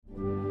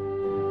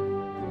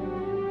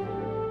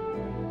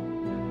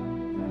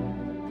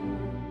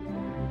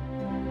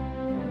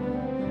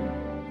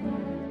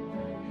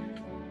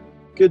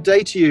Good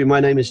day to you. My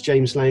name is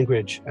James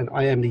Langridge, and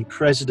I am the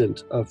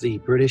president of the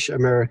British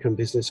American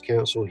Business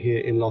Council here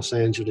in Los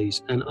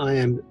Angeles. And I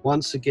am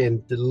once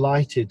again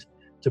delighted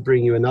to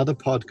bring you another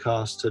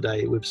podcast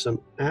today with some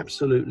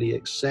absolutely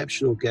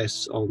exceptional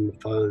guests on the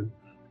phone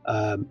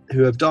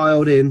who have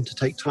dialed in to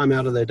take time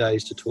out of their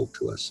days to talk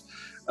to us.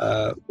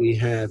 We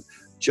have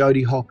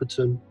Jodie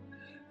Hopperton,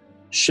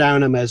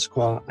 Sharon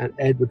Amezcua, and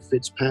Edward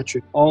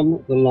Fitzpatrick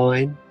on the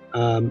line.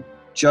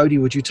 Jodie,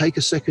 would you take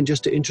a second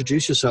just to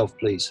introduce yourself,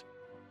 please?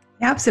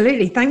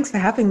 Absolutely. Thanks for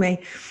having me.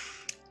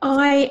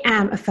 I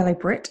am a fellow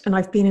Brit and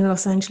I've been in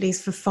Los Angeles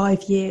for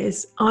 5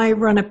 years. I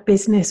run a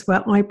business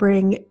where I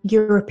bring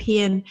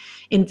European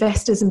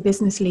investors and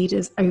business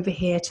leaders over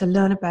here to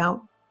learn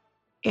about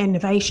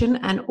innovation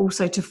and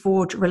also to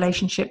forge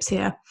relationships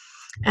here.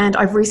 And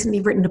I've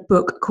recently written a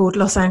book called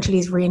Los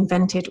Angeles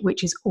Reinvented,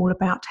 which is all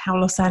about how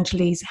Los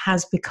Angeles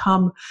has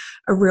become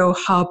a real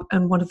hub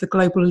and one of the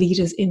global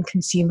leaders in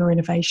consumer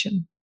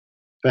innovation.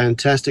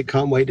 Fantastic.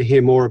 Can't wait to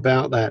hear more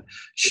about that.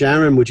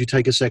 Sharon, would you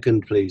take a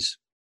second, please?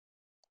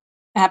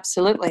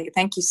 Absolutely.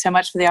 Thank you so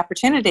much for the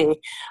opportunity.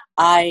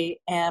 I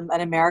am an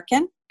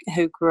American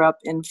who grew up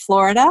in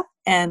Florida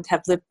and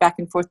have lived back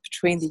and forth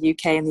between the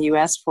UK and the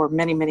US for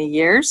many, many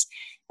years.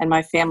 And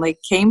my family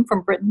came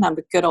from Britain. I'm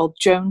a good old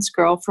Jones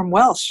girl from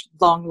Welsh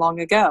long,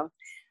 long ago.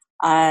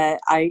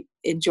 I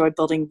enjoy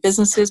building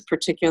businesses,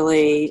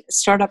 particularly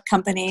startup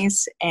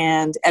companies,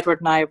 and Edward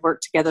and I have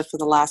worked together for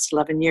the last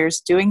 11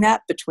 years doing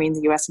that between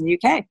the US and the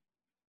UK.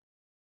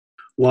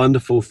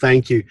 Wonderful,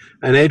 thank you.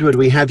 And Edward,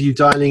 we have you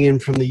dialing in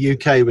from the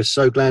UK. We're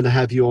so glad to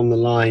have you on the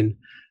line.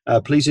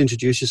 Please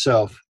introduce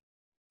yourself.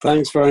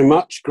 Thanks very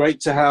much.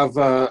 Great to have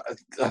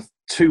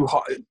two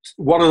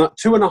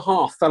and a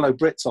half fellow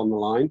Brits on the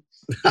line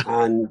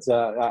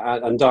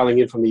and dialing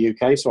in from the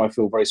UK, so I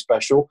feel very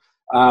special.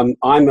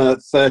 I'm a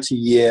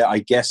 30-year, I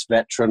guess,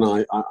 veteran.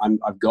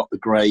 I've got the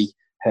grey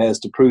hairs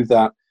to prove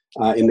that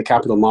in the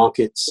capital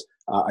markets.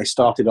 I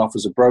started off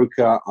as a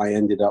broker. I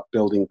ended up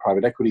building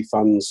private equity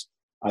funds.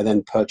 I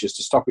then purchased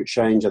a stock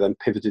exchange. I then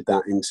pivoted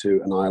that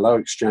into an ILO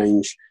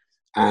exchange.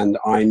 And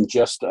I'm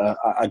just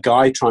a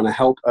guy trying to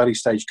help early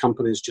stage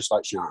companies just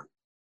like Sharon.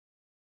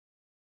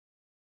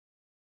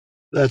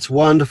 That's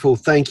wonderful.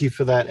 Thank you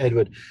for that,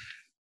 Edward.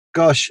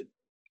 Gosh,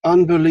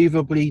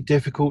 unbelievably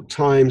difficult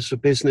times for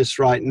business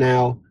right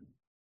now,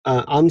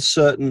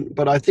 uncertain,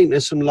 but I think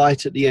there's some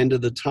light at the end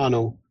of the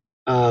tunnel.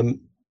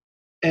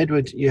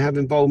 Edward, you have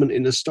involvement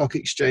in the stock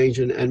exchange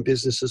and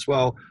business as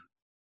well.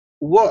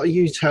 What are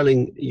you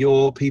telling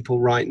your people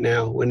right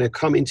now when they're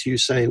coming to you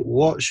saying,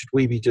 what should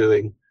we be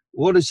doing?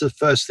 What is the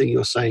first thing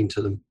you're saying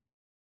to them?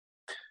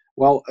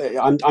 Well,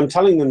 I'm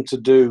telling them to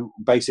do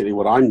basically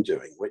what I'm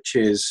doing, which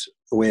is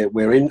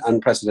we're in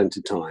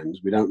unprecedented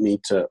times. We don't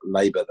need to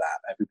labor that.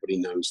 Everybody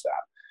knows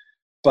that.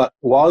 But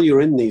while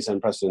you're in these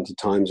unprecedented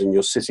times and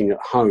you're sitting at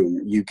home,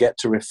 you get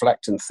to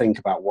reflect and think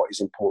about what is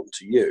important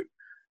to you.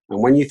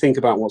 And when you think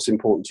about what's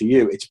important to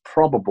you, it's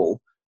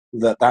probable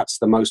that that's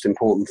the most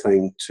important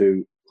thing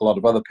to a lot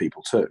of other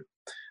people too.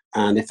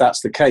 And if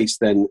that's the case,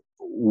 then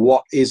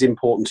what is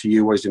important to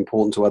you, what is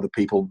important to other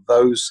people,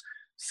 those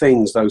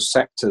things, those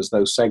sectors,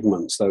 those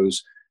segments,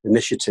 those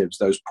initiatives,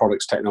 those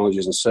products,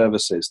 technologies, and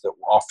services that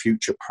are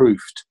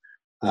future-proofed,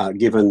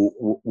 given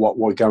what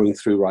we're going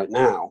through right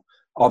now,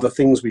 are the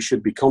things we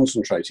should be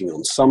concentrating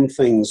on. Some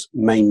things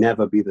may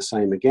never be the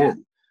same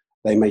again.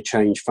 They may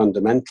change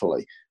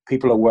fundamentally.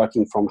 People are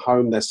working from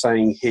home. They're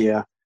saying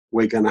here,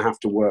 we're going to have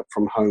to work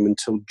from home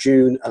until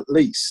June at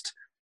least.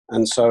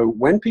 And so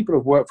when people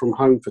have worked from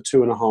home for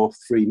 2.5,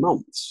 3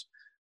 months,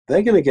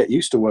 they're going to get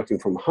used to working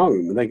from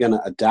home and they're going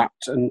to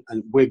adapt. And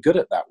we're good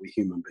at that, we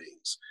human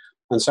beings.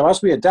 And so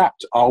as we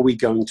adapt, are we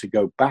going to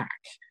go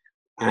back?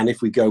 And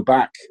if we go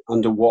back,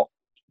 under what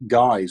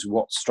guise,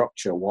 what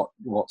structure,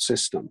 what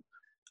system?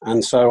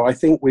 And so I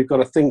think we've got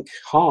to think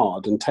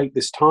hard and take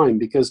this time,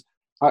 because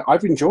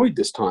I've enjoyed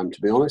this time,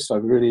 to be honest.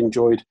 I've really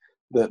enjoyed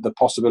the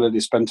possibility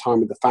to spend time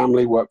with the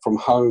family, work from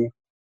home,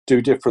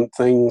 do different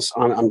things.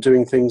 I'm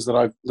doing things that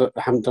I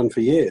haven't done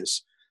for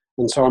years.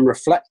 And so I'm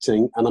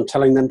reflecting and I'm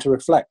telling them to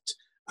reflect.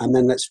 And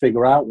then let's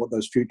figure out what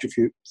those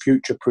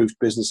future-proofed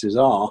businesses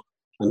are,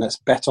 and let's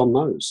bet on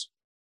those.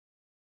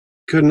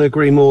 Couldn't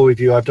agree more with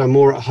you. I've done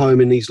more at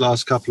home in these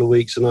last couple of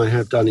weeks than I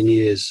have done in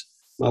years.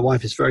 My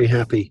wife is very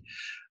happy.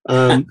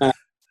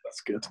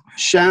 That's good.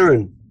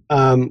 Sharon,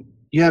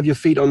 you have your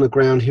feet on the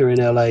ground here in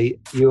LA.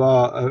 You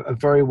are a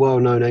very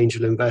well-known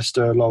angel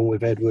investor along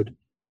with Edward.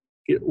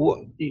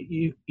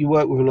 You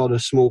work with a lot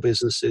of small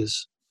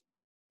businesses.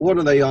 What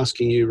are they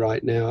asking you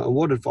right now, and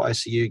what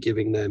advice are you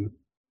giving them?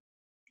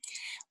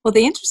 Well,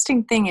 the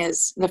interesting thing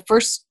is the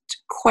first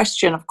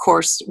question, of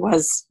course,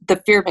 was the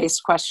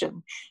fear-based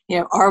question.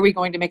 Are we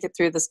going to make it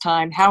through this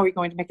time? How are we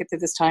going to make it through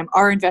this time?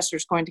 Are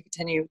investors going to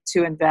continue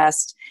to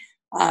invest?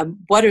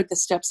 What are the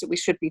steps that we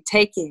should be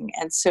taking?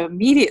 And so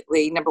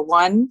immediately, number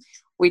one,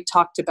 we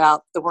talked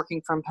about the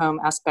working from home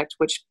aspect,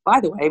 which,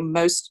 by the way,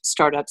 most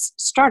startups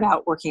start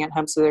out working at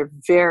home, so they're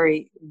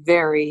very,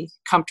 very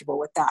comfortable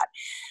with that.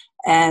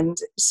 And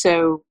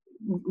so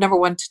number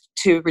one,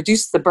 to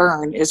reduce the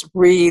burn is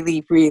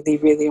really, really,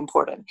 really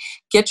important.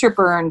 Get your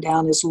burn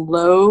down as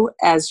low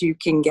as you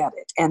can get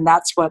it. And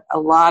that's what a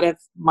lot of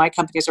my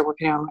companies are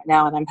working on right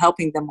now, and I'm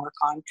helping them work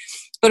on.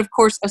 But of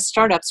course, as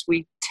startups,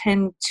 we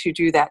tend to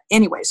do that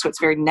anyway. So it's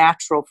very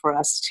natural for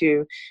us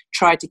to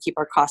try to keep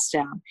our costs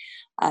down.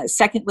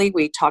 Secondly,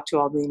 we talk to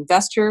all the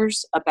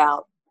investors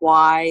about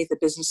why the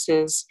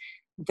businesses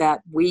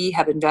that we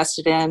have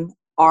invested in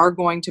are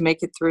going to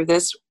make it through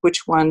this,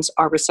 which ones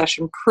are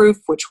recession-proof,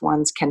 which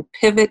ones can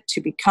pivot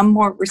to become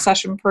more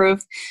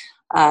recession-proof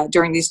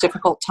during these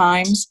difficult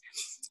times.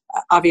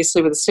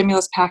 Obviously, with the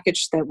stimulus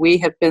package that we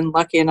have been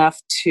lucky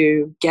enough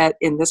to get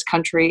in this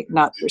country,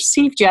 not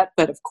received yet,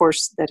 but of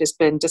course that has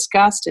been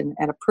discussed and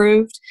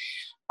approved,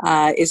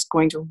 is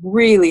going to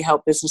really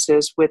help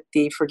businesses with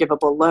the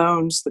forgivable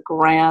loans, the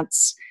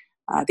grants,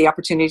 the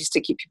opportunities to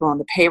keep people on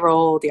the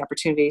payroll, the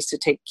opportunities to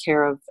take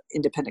care of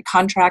independent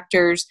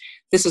contractors.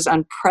 This is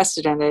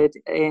unprecedented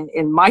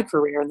in my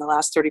career in the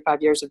last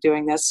 35 years of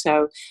doing this.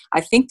 So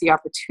I think the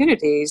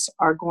opportunities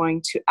are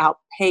going to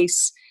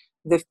outpace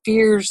the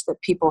fears that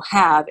people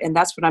have. And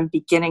that's what I'm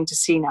beginning to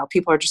see now.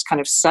 People are just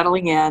kind of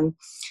settling in,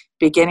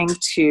 beginning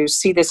to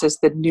see this as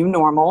the new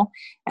normal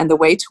and the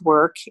way to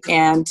work,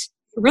 and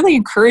really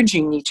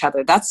encouraging each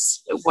other.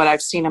 That's what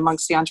I've seen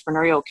amongst the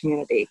entrepreneurial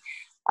community.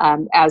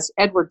 As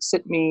Edward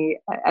sent me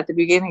at the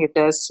beginning of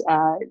this,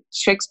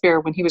 Shakespeare,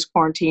 when he was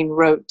quarantined,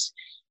 wrote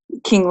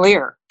King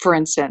Lear, for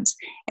instance.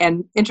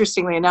 And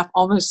interestingly enough,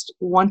 almost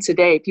once a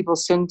day, people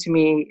send to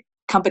me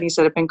companies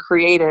that have been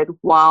created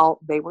while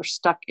they were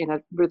stuck in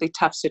a really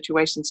tough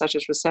situation, such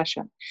as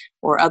recession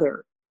or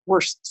other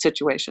worse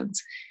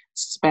situations,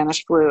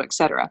 Spanish flu,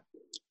 etc.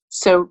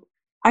 So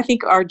I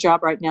think our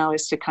job right now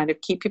is to kind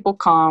of keep people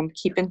calm,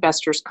 keep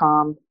investors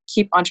calm,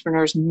 keep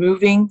entrepreneurs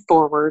moving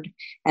forward,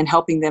 and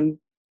helping them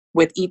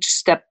with each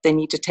step they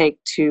need to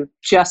take to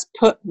just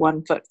put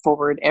one foot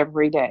forward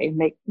every day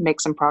and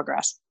make some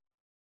progress.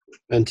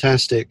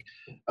 Fantastic.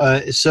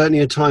 It's certainly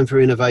a time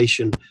for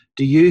innovation.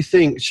 Do you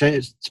think,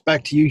 it's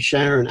back to you,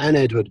 Sharon and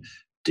Edward,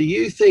 do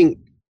you think,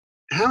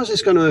 how is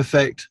this going to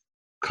affect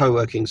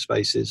co-working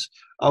spaces?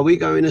 Are we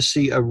going to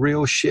see a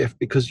real shift?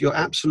 Because you're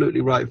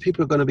absolutely right.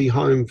 People are going to be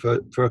home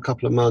for a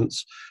couple of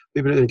months.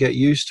 People are going to get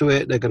used to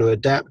it. They're going to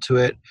adapt to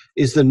it.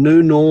 Is the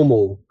new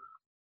normal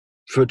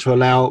to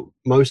allow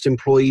most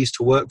employees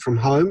to work from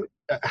home?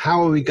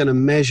 How are we going to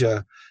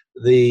measure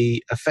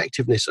the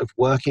effectiveness of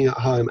working at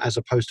home as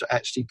opposed to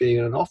actually being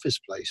in an office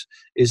place?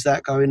 Is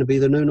that going to be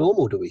the new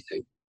normal, do we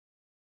think?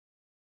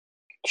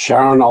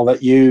 Sharon, I'll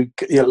let you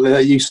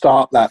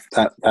start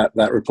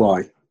that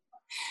reply.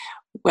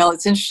 Well,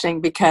 it's interesting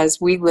because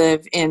we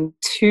live in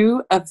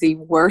two of the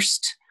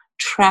worst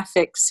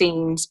traffic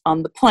scenes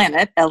on the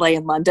planet, LA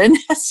and London.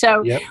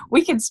 So yep,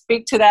 we can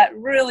speak to that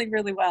really,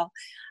 really well.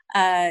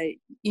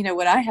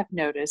 What I have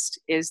noticed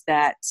is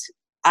that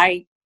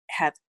I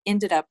have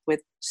ended up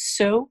with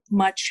so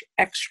much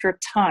extra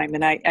time.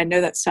 And I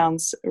know that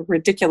sounds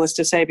ridiculous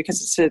to say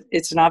because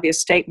it's an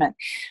obvious statement.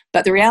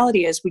 But the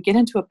reality is we get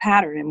into a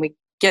pattern and we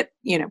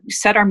we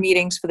set our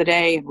meetings for the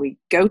day and we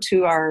go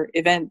to our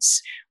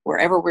events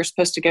wherever we're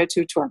supposed to go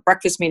to our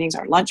breakfast meetings,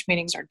 our lunch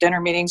meetings, our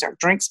dinner meetings, our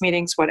drinks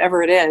meetings,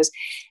 whatever it is.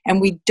 And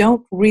we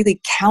don't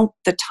really count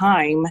the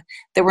time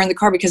that we're in the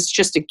car because it's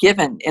just a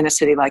given in a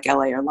city like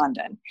LA or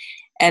London.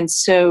 And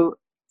so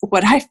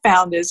what I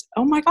found is,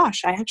 oh my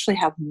gosh, I actually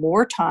have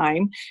more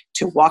time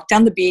to walk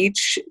down the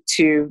beach,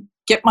 to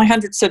get my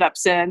 100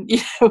 sit-ups in,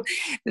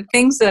 the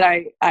things that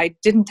I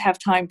didn't have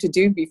time to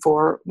do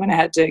before when I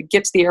had to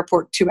get to the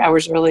airport 2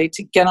 hours early,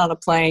 to get on a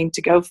plane,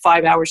 to go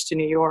 5 hours to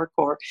New York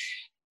or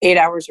 8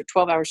 hours or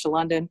 12 hours to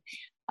London.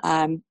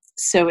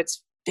 So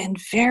it's been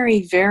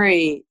very,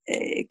 very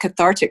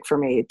cathartic for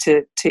me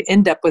to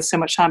end up with so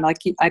much time.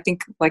 I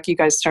think like you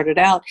guys started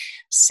out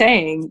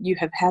saying, you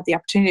have had the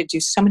opportunity to do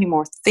so many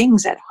more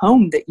things at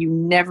home that you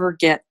never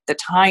get the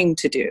time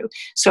to do.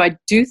 So I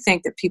do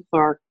think that people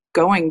are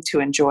going to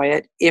enjoy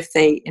it if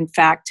they, in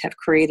fact, have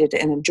created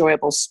an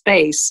enjoyable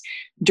space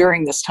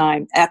during this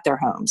time at their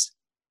homes.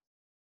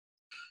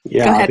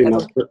 Yeah, Go ahead,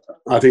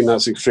 I think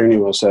that's extremely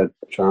well said,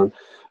 Sharon.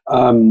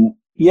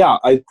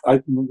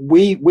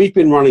 We've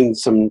been running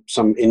some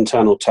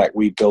internal tech.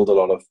 We build a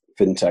lot of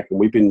fintech, and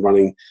we've been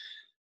running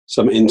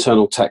some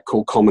internal tech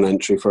called Common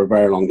Entry for a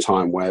very long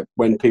time, where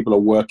when people are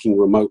working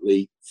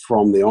remotely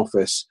from the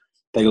office,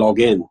 they log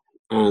in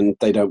and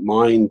they don't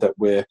mind that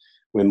we're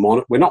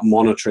not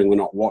monitoring, we're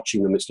not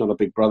watching them. It's not a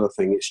Big Brother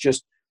thing. It's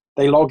just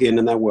they log in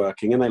and they're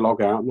working, and they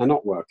log out and they're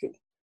not working.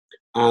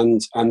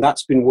 And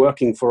that's been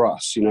working for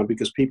us,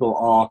 because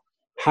people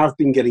have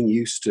been getting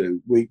used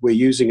to. We're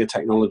using a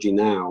technology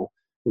now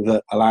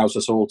that allows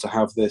us all to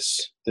have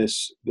this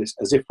as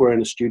if we're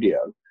in a studio.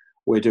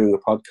 We're doing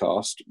a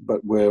podcast,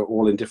 but we're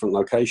all in different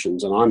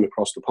locations, and I'm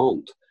across the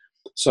pond.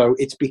 So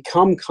it's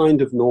become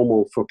kind of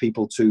normal for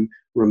people to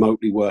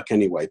remotely work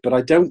anyway. But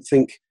I don't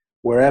think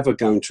we're ever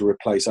going to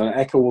replace, I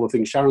echo all the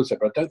things Sharon said,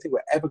 but I don't think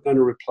we're ever going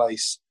to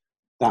replace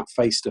that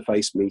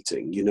face-to-face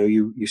meeting.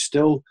 You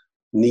still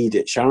need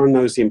it. Sharon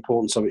knows the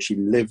importance of it. She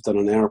lived on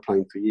an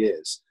airplane for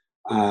years.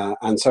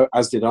 and so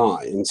as did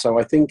I. And so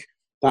I think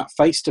that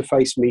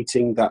face-to-face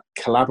meeting, that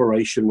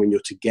collaboration when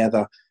you're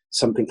together,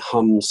 something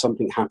hums,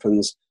 something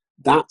happens,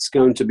 that's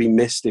going to be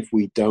missed if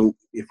we don't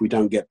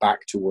get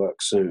back to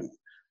work soon.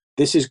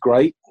 This is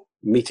great.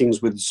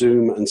 Meetings with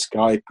Zoom and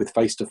Skype with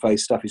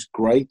face-to-face stuff is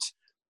great,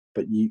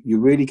 but you're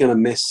really going to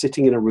miss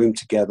sitting in a room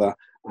together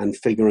and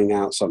figuring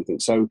out something.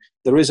 So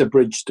there is a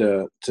bridge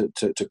to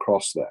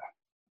cross there.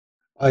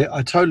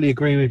 I totally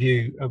agree with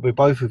you, with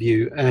both of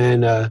you.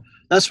 And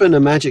that's when the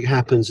magic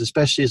happens,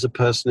 especially as a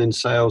person in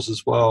sales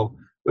as well.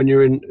 When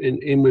you're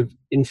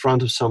in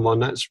front of someone,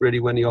 that's really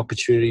when the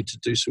opportunity to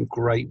do some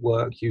great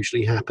work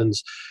usually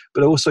happens.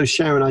 But also,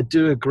 Sharon, I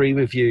do agree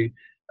with you.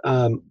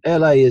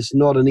 LA is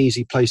not an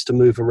easy place to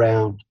move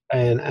around.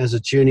 And as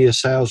a junior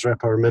sales rep,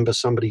 I remember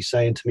somebody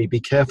saying to me, be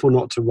careful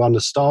not to run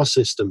the star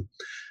system.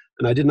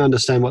 And I didn't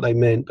understand what they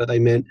meant, but they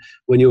meant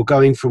when you're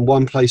going from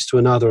one place to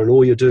another and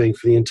all you're doing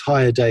for the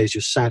entire day is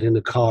you're sat in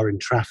the car in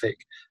traffic,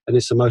 and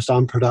it's the most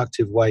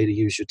unproductive way to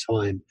use your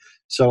time.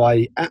 So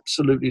I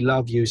absolutely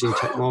love using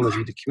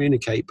technology to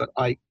communicate, but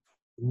I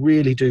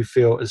really do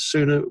feel as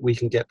sooner we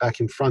can get back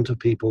in front of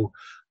people,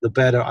 the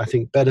better. I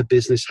think better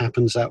business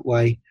happens that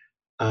way.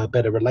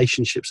 Better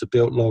relationships are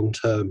built long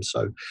term.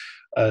 So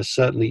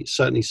certainly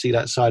see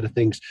that side of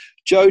things.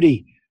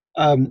 Jodie,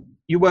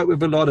 you work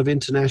with a lot of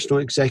international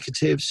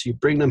executives. You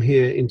bring them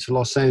here into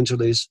Los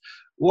Angeles.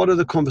 What are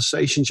the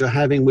conversations you're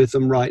having with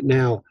them right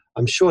now?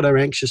 I'm sure they're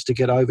anxious to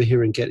get over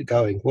here and get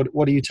going.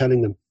 What are you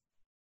telling them?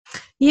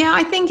 Yeah,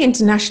 I think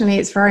internationally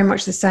it's very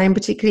much the same,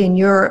 particularly in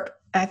Europe.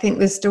 I think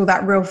there's still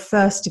that real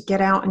thirst to get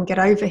out and get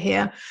over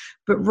here.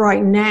 But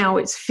right now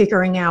it's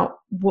figuring out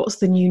what's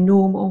the new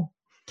normal.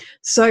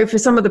 So for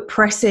some of the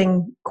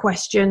pressing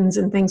questions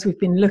and things we've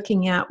been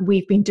looking at,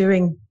 we've been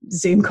doing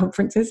Zoom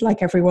conferences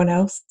like everyone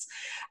else.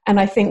 And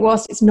I think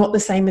whilst it's not the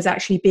same as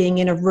actually being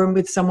in a room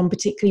with someone,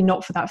 particularly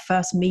not for that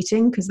first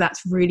meeting, because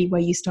that's really where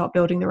you start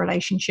building the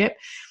relationship,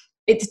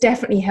 it's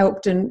definitely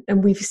helped. And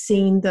we've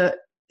seen that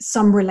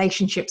some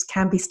relationships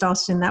can be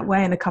started in that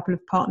way, and a couple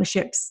of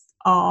partnerships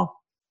are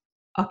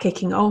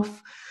kicking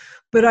off.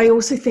 But I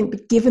also think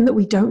that given that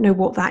we don't know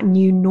what that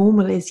new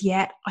normal is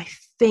yet, I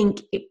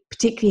think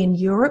particularly in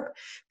Europe,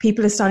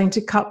 people are starting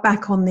to cut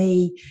back on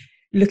the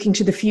looking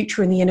to the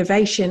future and the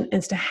innovation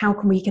as to how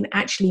can we can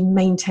actually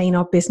maintain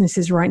our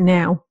businesses right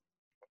now.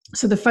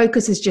 So the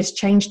focus has just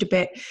changed a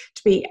bit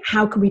to be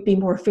how can we be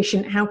more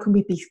efficient? How can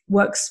we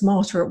work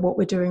smarter at what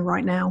we're doing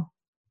right now?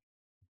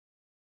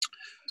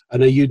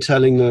 And are you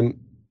telling them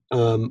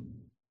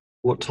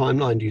what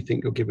timeline do you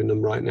think you're giving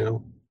them right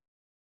now?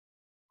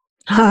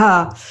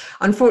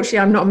 Unfortunately,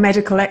 I'm not a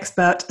medical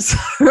expert, so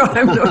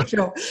I'm not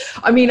sure.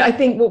 I mean, I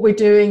think what we're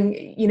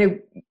doing,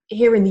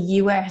 here in the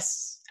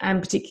US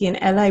and particularly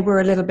in LA,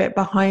 we're a little bit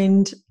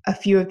behind a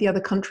few of the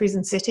other countries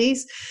and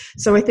cities.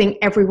 So I think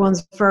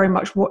everyone's very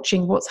much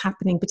watching what's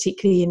happening,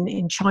 particularly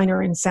in China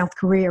and South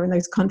Korea and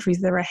those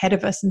countries that are ahead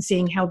of us, and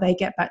seeing how they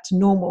get back to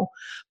normal.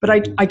 But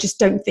I just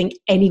don't think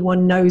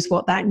anyone knows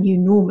what that new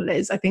normal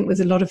is. I think there's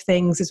a lot of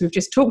things, as we've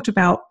just talked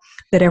about,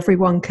 that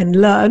everyone can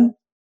learn.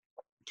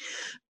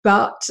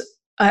 But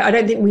I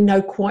don't think we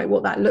know quite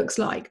what that looks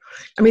like.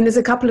 I mean, there's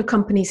a couple of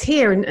companies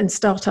here and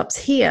startups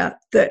here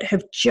that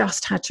have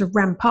just had to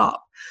ramp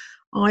up.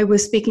 I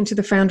was speaking to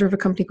the founder of a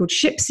company called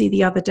Shipsy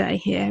the other day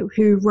here,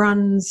 who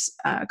runs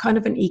kind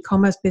of an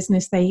e-commerce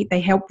business.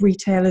 They help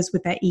retailers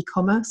with their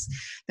e-commerce.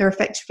 They're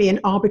effectively an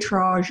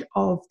arbitrage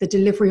of the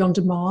delivery on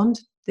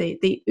demand,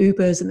 the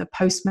Ubers and the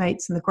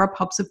Postmates and the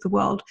Grubhubs of the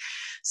world,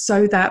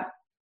 so that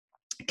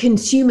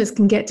consumers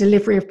can get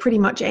delivery of pretty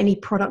much any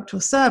product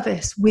or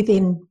service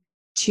within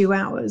 2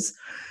 hours.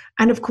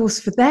 And of course,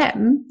 for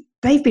them,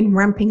 they've been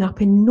ramping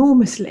up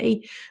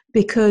enormously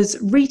because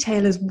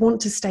retailers want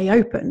to stay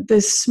open.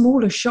 There's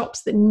smaller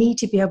shops that need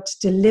to be able to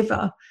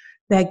deliver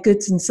their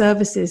goods and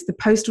services. The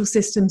postal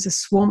systems are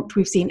swamped.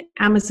 We've seen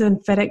Amazon,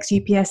 FedEx,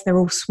 UPS, they're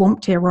all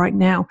swamped here right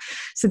now.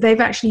 So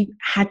they've actually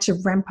had to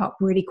ramp up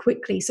really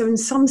quickly. So in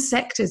some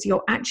sectors,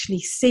 you're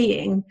actually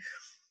seeing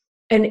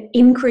an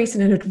increase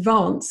and an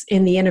advance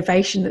in the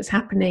innovation that's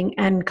happening,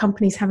 and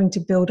companies having to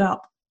build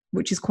up,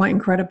 which is quite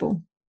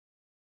incredible.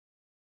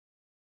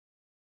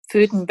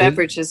 Food and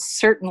beverage is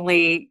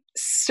certainly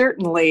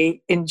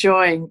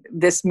enjoying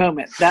this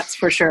moment, that's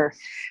for sure.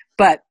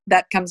 But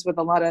that comes with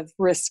a lot of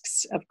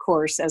risks, of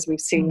course, as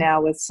we've seen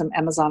now with some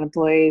Amazon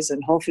employees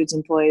and Whole Foods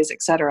employees,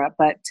 et cetera.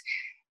 But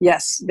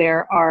yes,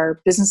 there are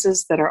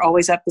businesses that are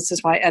always up. This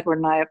is why Edward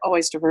and I have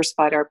always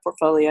diversified our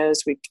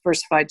portfolios. We've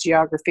diversified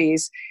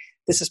geographies.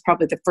 This is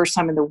probably the first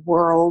time in the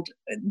world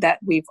that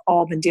we've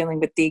all been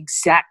dealing with the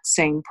exact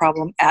same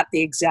problem at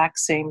the exact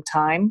same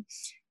time.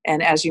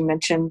 And as you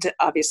mentioned,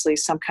 obviously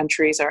some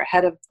countries are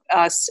ahead of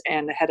us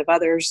and ahead of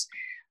others.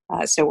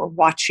 So we're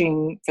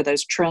watching for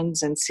those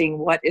trends and seeing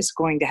what is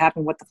going to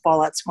happen, what the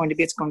fallout's going to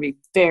be. It's going to be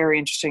very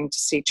interesting to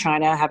see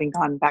China having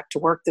gone back to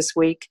work this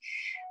week,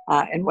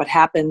 and what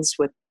happens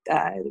with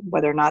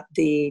whether or not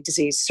the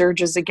disease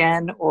surges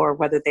again or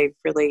whether they've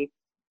really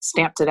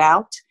stamped it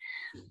out.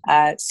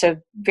 So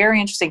very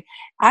interesting.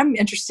 I'm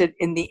interested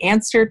in the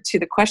answer to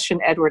the question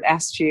Edward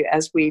asked you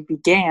as we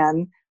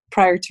began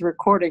prior to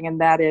recording, and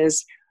that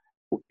is,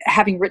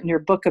 having written your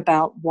book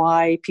about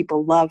why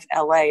people love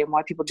LA and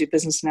why people do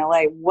business in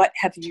LA, what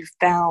have you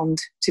found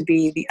to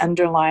be the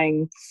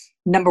underlying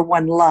number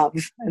one love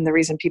and the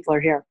reason people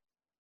are here?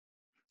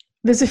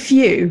 There's a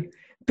few,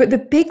 but the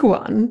big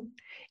one,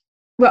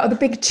 well, the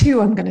big two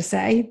I'm going to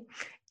say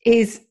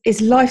is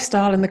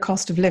lifestyle and the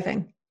cost of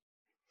living.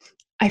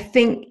 I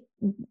think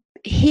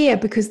here,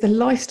 because the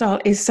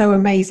lifestyle is so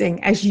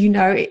amazing, as you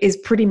know, it is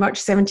pretty much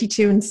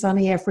 72 and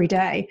sunny every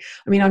day.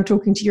 I mean, I'm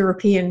talking to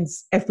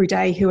Europeans every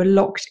day who are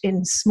locked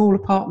in small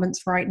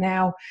apartments right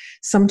now,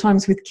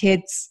 sometimes with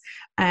kids,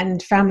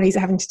 and families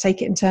are having to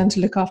take it in turn to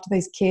look after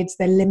those kids.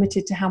 They're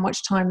limited to how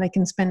much time they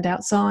can spend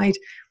outside.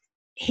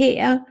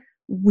 Here,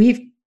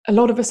 a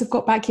lot of us have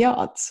got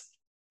backyards.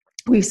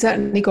 We've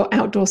certainly got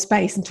outdoor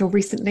space. Until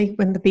recently,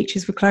 when the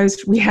beaches were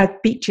closed, we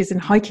had beaches and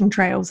hiking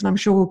trails, and I'm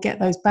sure we'll get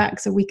those back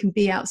so we can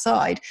be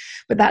outside.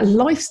 But that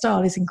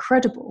lifestyle is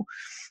incredible.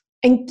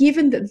 And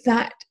given that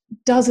that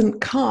doesn't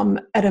come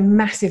at a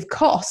massive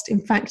cost, in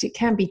fact, it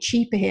can be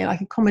cheaper here,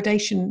 like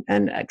accommodation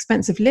and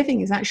expensive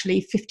living is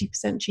actually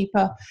 50%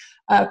 cheaper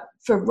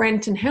for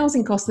rent and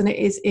housing costs than it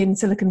is in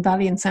Silicon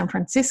Valley and San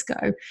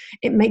Francisco.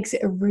 It makes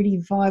it a really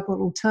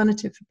viable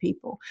alternative for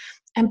people.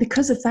 And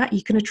because of that,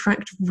 you can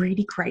attract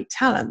really great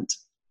talent.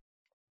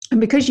 And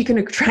because you can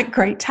attract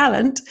great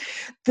talent,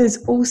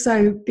 there's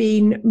also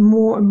been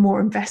more and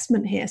more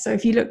investment here. So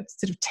if you look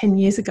sort of 10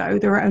 years ago,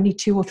 there were only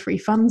 2 or 3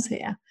 funds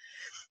here.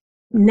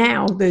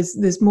 Now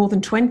there's more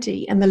than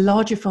 20, and the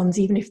larger funds,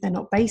 even if they're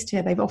not based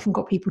here, they've often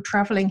got people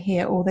traveling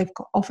here or they've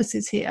got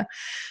offices here.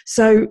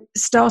 So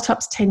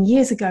startups 10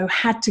 years ago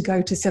had to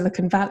go to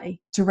Silicon Valley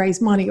to raise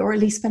money, or at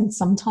least spend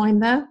some time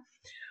there.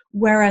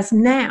 Whereas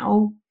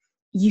now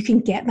you can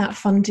get that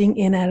funding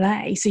in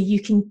LA. So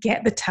you can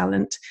get the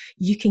talent,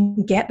 you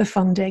can get the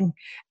funding,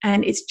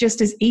 and it's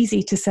just as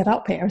easy to set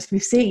up here as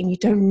we've seen. You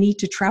don't need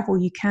to travel.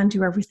 You can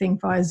do everything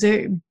via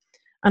Zoom.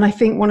 And I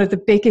think one of the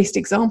biggest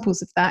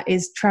examples of that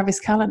is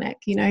Travis Kalanick.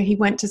 You know, he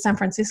went to San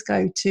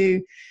Francisco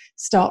to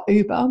start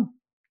Uber,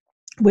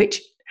 which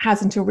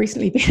has until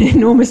recently been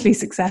enormously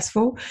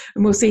successful.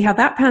 And we'll see how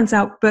that pans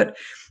out. But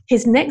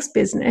his next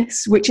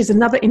business, which is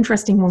another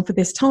interesting one for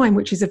this time,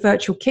 which is a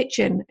virtual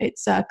kitchen,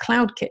 it's a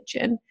cloud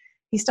kitchen.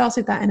 He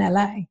started that in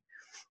LA.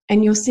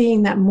 And you're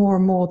seeing that more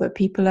and more, that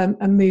people are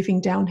moving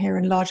down here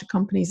and larger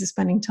companies are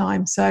spending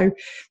time. So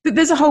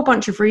there's a whole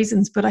bunch of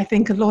reasons, but I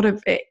think a lot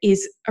of it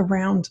is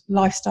around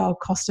lifestyle,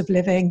 cost of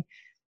living,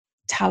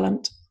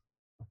 talent.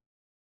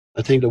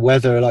 I think the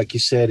weather, like you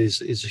said, is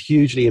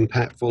hugely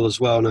impactful as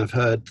well. And I've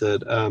heard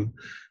that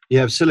you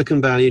have Silicon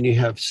Valley and you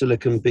have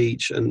Silicon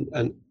Beach,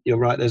 and you're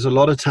right, there's a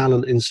lot of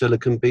talent in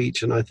Silicon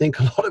Beach. And I think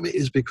a lot of it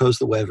is because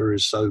the weather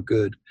is so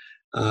good,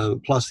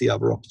 plus the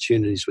other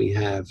opportunities we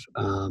have.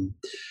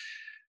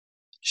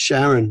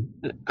 Sharon,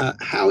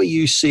 how are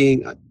you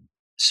seeing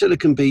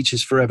Silicon Beach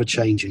is forever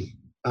changing?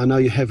 I know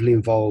you're heavily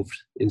involved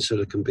in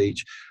Silicon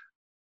Beach.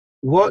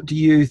 What do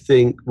you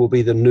think will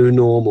be the new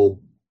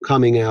normal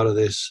coming out of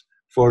this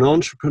for an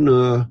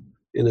entrepreneur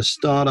in a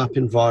startup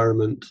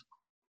environment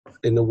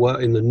in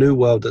the new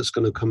world that's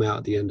going to come out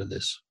at the end of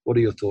this? What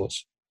are your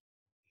thoughts?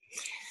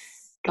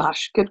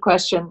 Gosh, good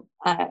question.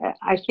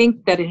 I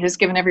think that it has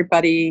given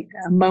everybody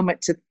a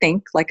moment to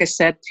think. Like I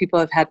said, people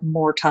have had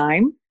more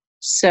time.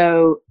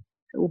 So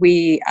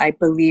I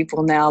believe,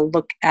 will now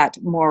look at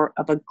more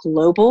of a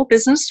global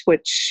business,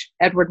 which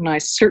Edward and I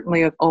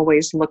certainly have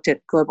always looked at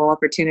global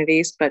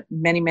opportunities, but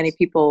many, many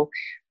people,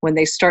 when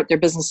they start their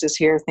businesses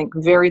here, think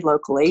very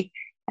locally,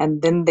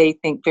 and then they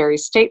think very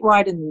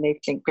statewide, and then they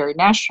think very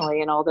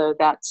nationally. And although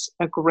that's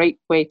a great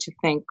way to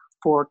think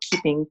for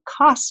keeping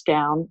costs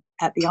down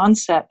at the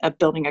onset of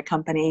building a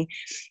company,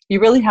 you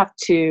really have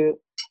to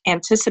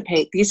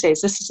anticipate these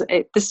days, this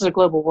is a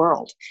global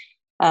world.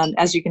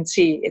 As you can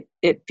see,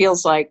 it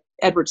feels like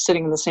Edward's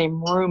sitting in the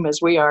same room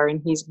as we are,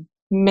 and he's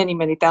many,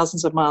 many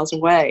thousands of miles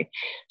away.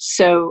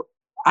 So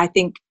I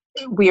think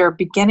we are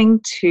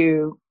beginning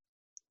to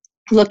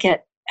look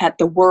at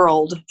the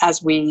world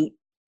as we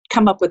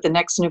come up with the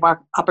next new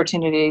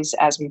opportunities,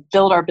 as we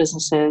build our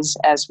businesses,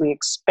 as we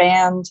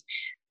expand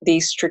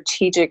these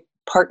strategic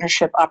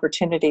partnership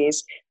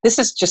opportunities. This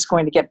is just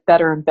going to get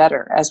better and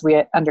better as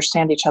we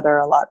understand each other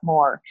a lot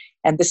more.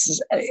 And this is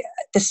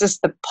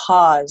the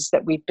pause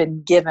that we've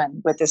been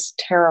given with this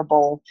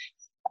terrible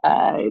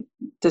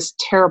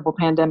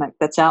pandemic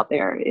that's out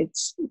there.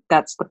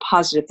 That's the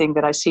positive thing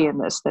that I see in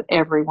this, that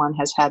everyone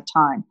has had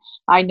time.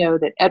 I know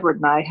that Edward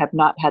and I have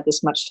not had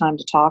this much time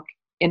to talk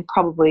in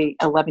probably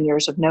 11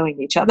 years of knowing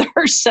each other.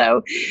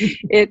 So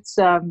it's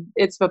a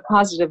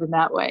positive in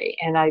that way.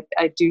 And I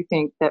do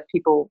think that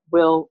people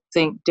will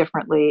think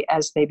differently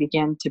as they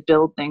begin to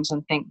build things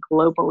and think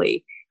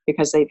globally,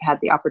 because they've had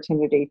the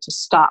opportunity to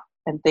stop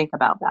and think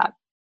about that.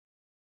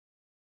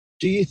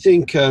 Do you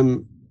think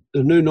the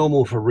new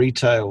normal for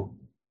retail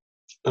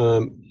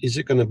is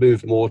it going to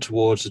move more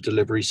towards a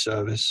delivery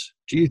service?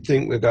 Do you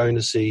think we're going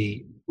to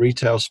see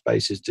retail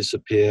spaces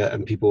disappear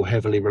and people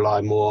heavily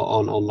rely more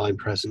on online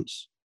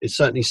presence? It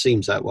certainly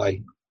seems that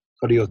way.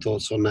 What are your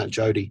thoughts on that,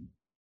 Jodie?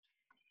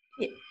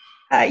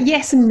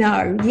 Yes and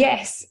no.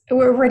 Yes,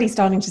 we're already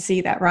starting to see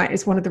that, right?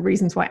 It's one of the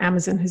reasons why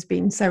Amazon has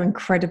been so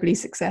incredibly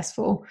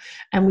successful.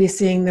 And we're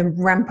seeing them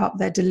ramp up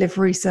their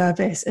delivery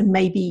service, and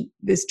maybe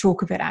there's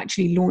talk of it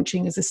actually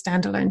launching as a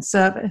standalone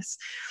service.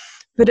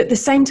 But at the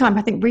same time,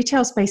 I think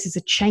retail spaces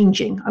are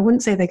changing. I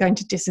wouldn't say they're going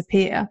to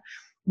disappear.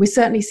 We're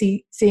certainly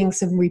seeing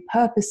some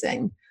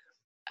repurposing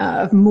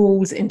of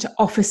malls into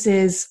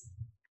offices.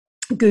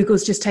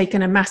 Google's just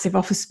taken a massive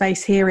office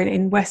space here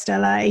in West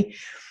LA.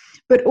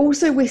 But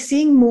also we're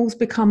seeing malls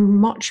become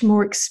much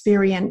more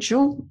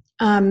experiential.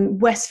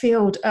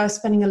 Westfield are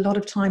spending a lot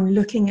of time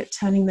looking at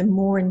turning them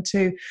more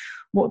into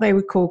what they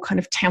would call kind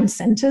of town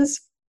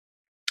centres,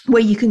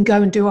 where you can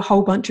go and do a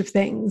whole bunch of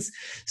things.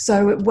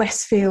 So at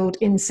Westfield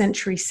in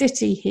Century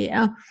City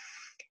here,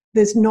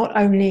 there's not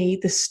only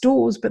the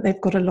stores, but they've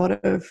got a lot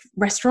of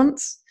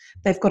restaurants.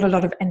 They've got a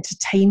lot of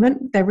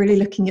entertainment. They're really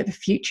looking at the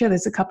future.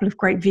 There's a couple of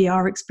great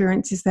VR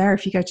experiences there.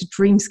 If you go to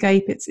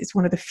Dreamscape, it's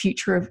one of the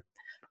future of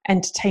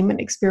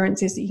entertainment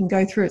experiences that you can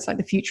go through. It's like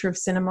the future of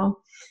cinema.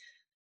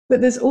 But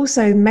there's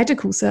also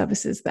medical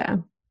services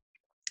there.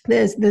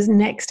 There's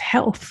Next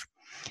Health.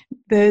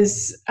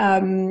 There's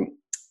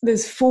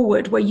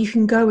Forward, where you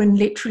can go and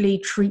literally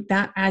treat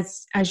that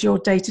as your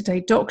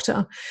day-to-day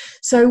doctor.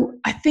 So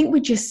I think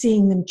we're just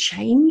seeing them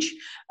change,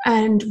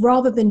 and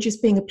rather than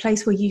just being a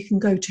place where you can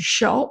go to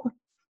shop,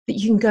 that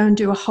you can go and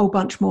do a whole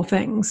bunch more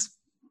things.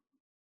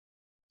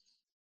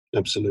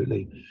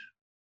 Absolutely.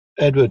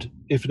 Edward,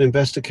 if an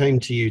investor came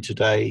to you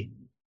today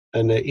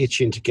and they're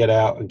itching to get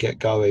out and get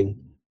going,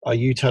 are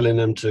you telling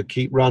them to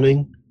keep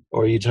running,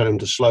 or are you telling them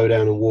to slow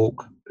down and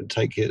walk and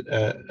take it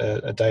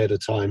a day at a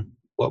time?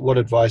 What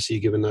advice are you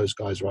giving those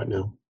guys right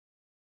now?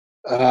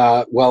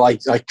 Well, I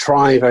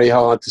try very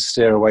hard to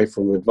steer away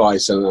from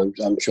advice, and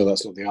I'm sure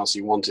that's not the answer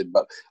you wanted,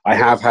 but I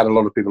have had a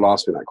lot of people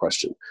ask me that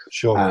question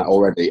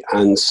already.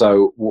 And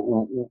so,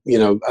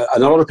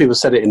 and a lot of people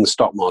said it in the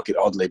stock market,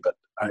 oddly, but,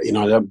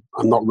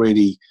 I'm not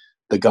really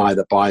the guy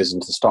that buys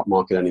into the stock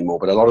market anymore.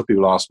 But a lot of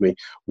people ask me,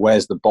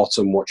 where's the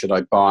bottom? What should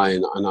I buy?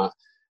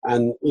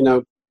 And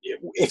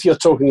if you're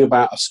talking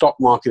about a stock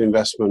market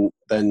investment,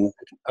 then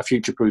a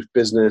future-proof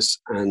business,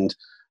 and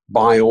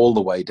buy all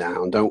the way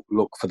down. Don't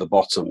look for the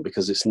bottom,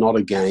 because it's not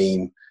a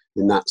game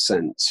in that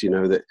sense.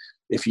 That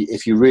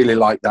if you really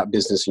like that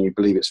business and you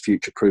believe it's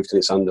future-proofed and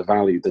it's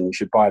undervalued, then you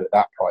should buy it at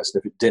that price.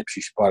 And if it dips,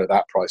 you should buy it at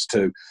that price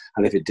too.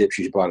 And if it dips,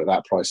 you should buy it at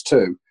that price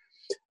too.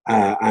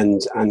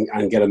 And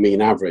get a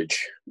mean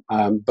average.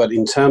 But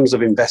in terms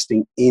of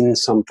investing in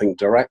something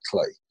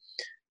directly,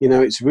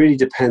 it really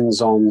depends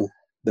on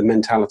the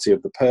mentality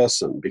of the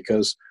person,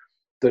 because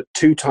the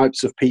two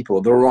types of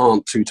people, there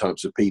aren't two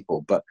types of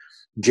people, but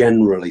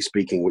generally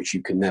speaking, which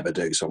you can never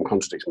do, so I'm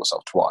contradicting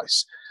myself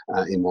twice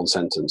in one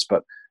sentence,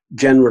 but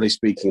generally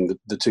speaking,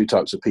 the two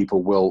types of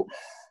people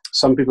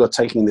some people are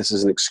taking this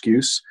as an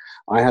excuse.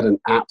 I had an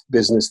app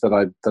business that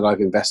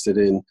I've invested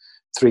in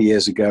 3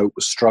 years ago. It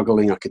was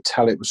struggling. I could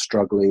tell it was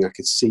struggling. I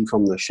could see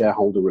from the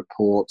shareholder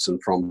reports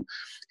and from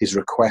his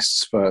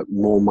requests for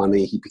more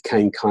money, he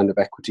became kind of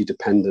equity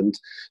dependent.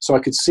 So I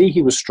could see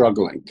he was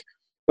struggling,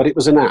 but it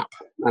was an app,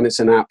 and it's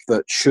an app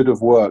that should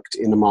have worked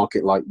in a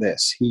market like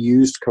this. He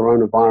used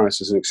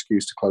coronavirus as an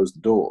excuse to close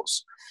the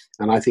doors,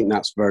 and I think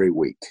that's very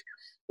weak.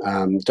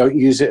 Don't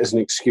use it as an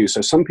excuse.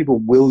 So some people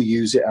will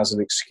use it as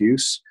an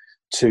excuse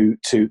to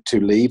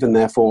leave, and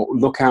therefore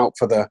look out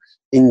for the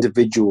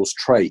individual's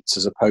traits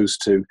as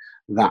opposed to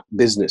that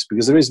business,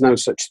 because there is no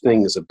such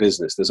thing as a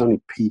business. There's only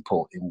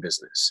people in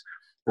business.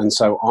 And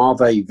so are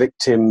they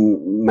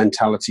victim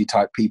mentality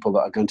type people that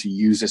are going to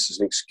use this as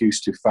an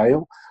excuse to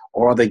fail?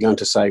 Or are they going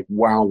to say,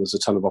 wow, there's a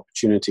ton of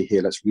opportunity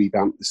here, let's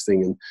revamp this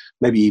thing and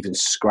maybe even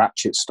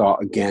scratch it,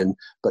 start again,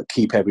 but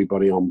keep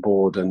everybody on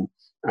board and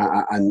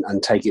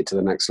take it to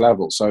the next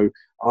level? So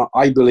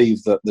I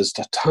believe that there's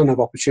a ton of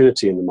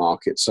opportunity in the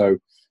market. So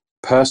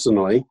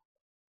personally,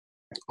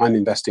 I'm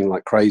investing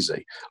like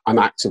crazy. I'm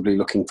actively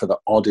looking for the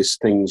oddest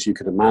things you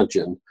could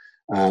imagine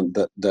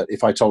that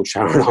if I told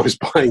Sharon I was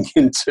buying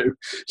into,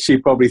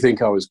 she'd probably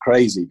think I was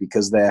crazy,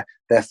 because they're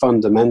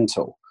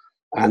fundamental.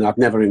 And I've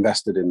never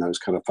invested in those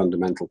kind of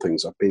fundamental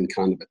things. I've been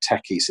kind of a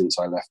techie since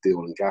I left the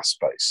oil and gas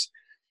space.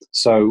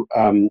 So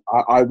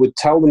I would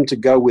tell them to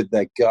go with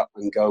their gut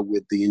and go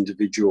with the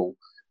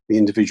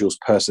individual's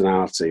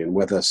personality, and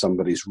whether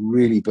somebody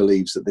really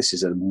believes that this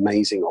is an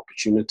amazing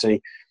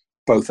opportunity,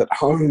 both at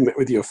home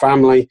with your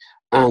family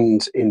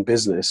and in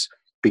business,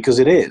 because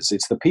it is.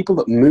 It's the people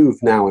that move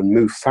now and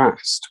move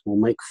fast will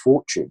make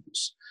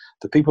fortunes.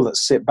 The people that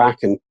sit back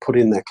and put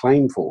in their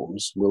claim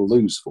forms will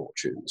lose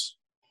fortunes.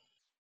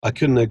 I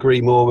couldn't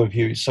agree more with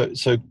you. So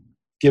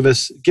give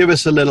us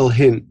a little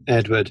hint,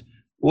 Edward.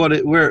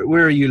 Where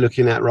are you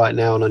looking at right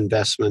now on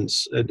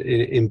investments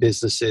in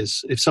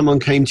businesses? If someone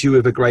came to you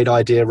with a great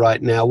idea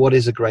right now, what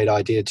is a great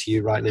idea to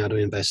you right now to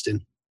invest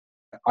in?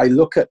 I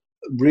look at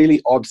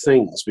really odd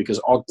things,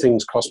 because odd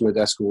things cross my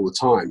desk all the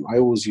time. I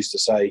always used to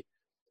say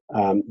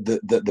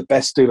the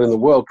best deal in the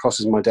world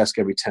crosses my desk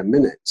every 10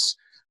 minutes,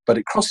 but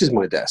it crosses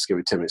my desk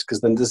every 10 minutes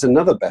because then there's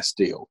another best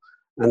deal.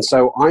 And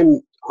so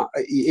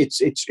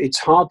it's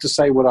hard to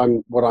say what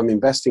I'm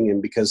investing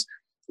in, because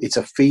it's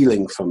a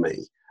feeling for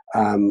me.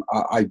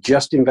 I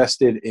just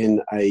invested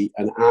in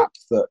an app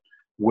that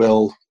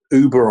will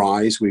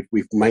Uberize.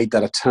 We've made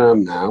that a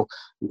term now,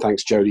 and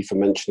thanks Jodie for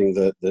mentioning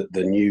the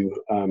new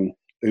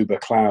Uber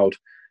Cloud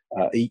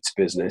Eats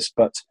business.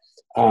 But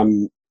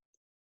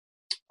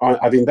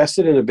I've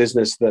invested in a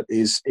business that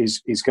is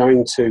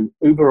going to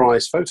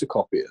Uberize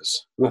photocopiers,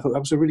 and I thought that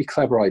was a really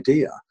clever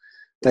idea.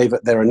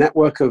 They're a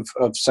network of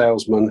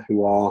salesmen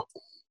who are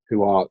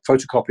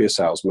photocopier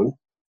salesmen,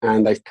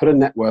 and they've put a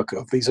network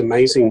of these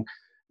amazing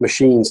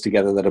machines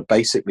together that are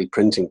basically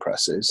printing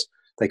presses.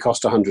 They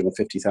cost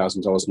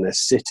 $150,000, and they're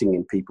sitting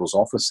in people's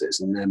offices,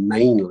 and they're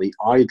mainly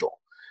idle.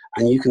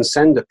 And you can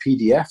send a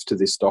PDF to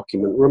this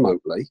document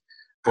remotely,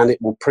 and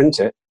it will print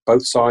it,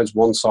 both sides,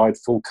 one side,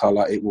 full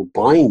color. It will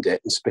bind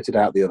it and spit it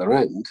out the other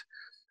end.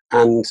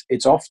 And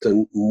it's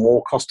often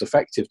more cost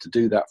effective to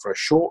do that for a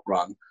short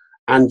run,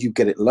 and you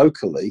get it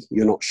locally.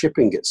 You're not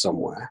shipping it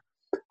somewhere.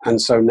 And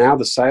so now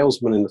the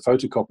salesman in the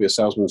photocopier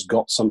salesman's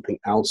got something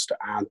else to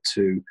add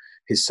to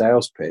his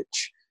sales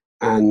pitch,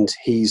 and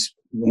he's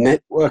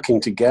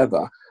networking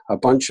together a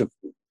bunch of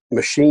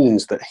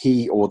machines that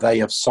he or they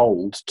have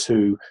sold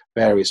to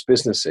various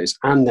businesses,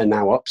 and they're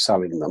now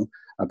upselling them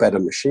a better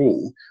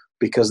machine,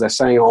 because they're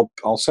saying,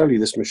 I'll sell you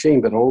this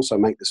machine, but I'll also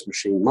make this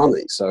machine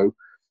money. So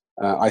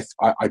I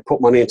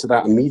put money into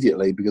that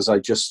immediately, because I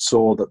just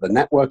saw that the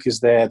network is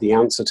there, the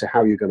answer to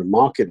how you're going to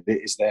market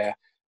it is there,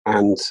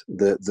 and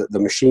the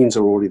machines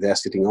are already there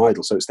sitting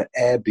idle. So it's the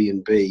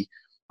Airbnb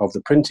of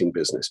the printing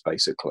business,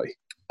 basically.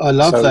 I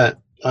love that.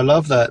 I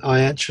love that. I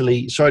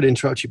actually, sorry to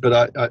interrupt you,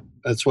 but I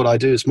that's what I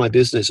do. It's my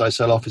business. I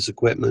sell office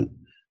equipment.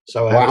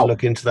 So I have to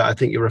look into that. I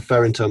think you're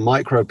referring to a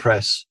micro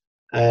press,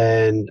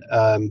 and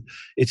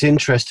it's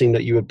interesting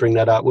that you would bring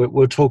that up.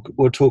 We'll talk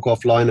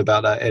offline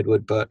about that,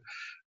 Edward. But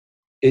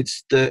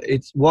it's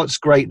what's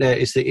great there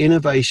is the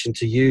innovation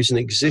to use an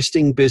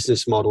existing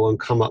business model and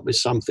come up with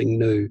something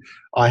new.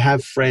 I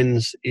have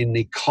friends in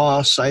the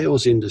car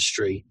sales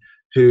industry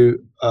who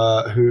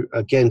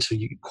again,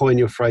 to coin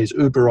your phrase,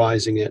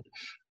 Uberizing it.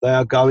 They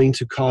are going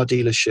to car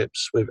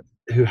dealerships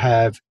who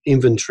have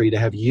inventory. They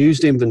have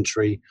used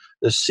inventory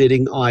that's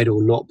sitting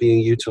idle, not being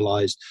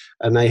utilized,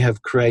 and they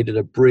have created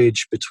a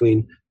bridge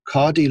between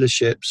car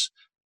dealerships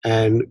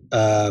and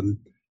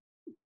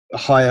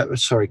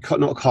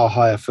not car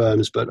hire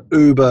firms, but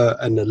Uber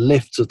and the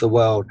Lyfts of the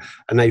world.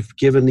 And they've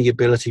given the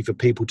ability for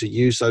people to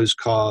use those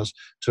cars,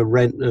 to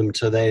rent them,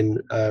 to then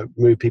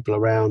move people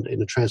around in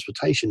the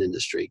transportation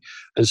industry.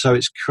 And so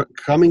it's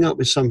coming up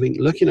with something,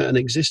 looking at an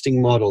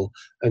existing model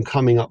and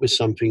coming up with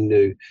something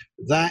new.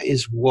 That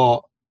is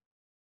what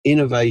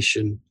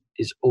innovation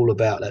is all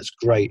about. That's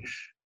great.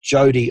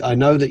 Jodie, I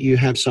know that you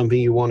have something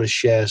you want to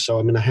share, so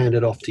I'm going to hand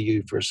it off to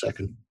you for a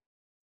second.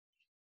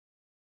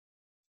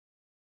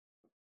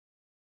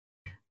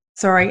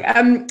 Sorry.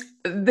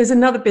 There's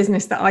another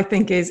business that I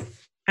think is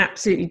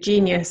absolutely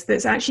genius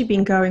that's actually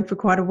been going for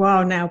quite a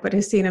while now, but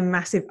has seen a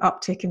massive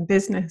uptick in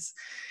business.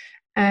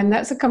 And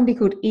that's a company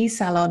called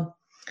eSalon,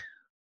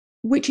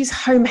 which is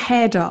home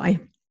hair dye.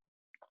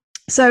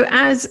 So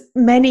as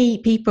many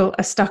people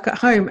are stuck at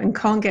home and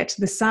can't get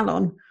to the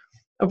salon,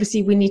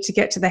 obviously we need to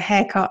get to the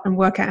haircut and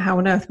work out how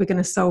on earth we're going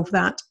to solve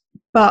that.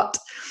 But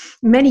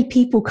many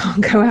people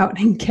can't go out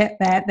and get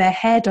their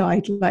hair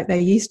dyed like they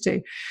used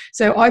to.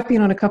 So I've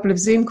been on a couple of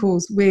Zoom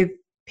calls with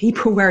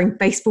people wearing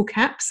baseball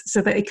caps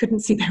so that they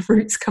couldn't see their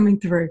roots coming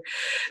through.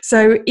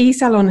 So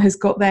eSalon has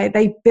got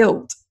they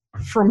built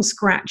from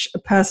scratch a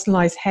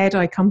personalized hair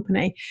dye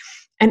company,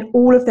 and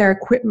all of their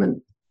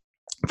equipment,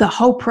 the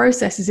whole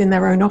process is in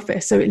their own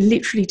office. So it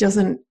literally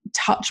doesn't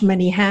touch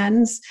many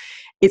hands.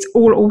 It's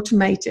all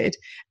automated.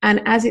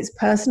 And as it's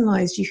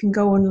personalized, you can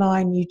go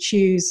online, you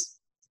choose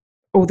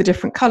all the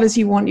different colors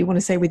you want. You want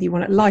to say whether you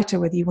want it lighter,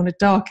 whether you want it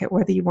darker,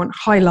 whether you want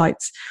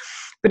highlights.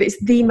 But it's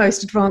the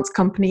most advanced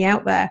company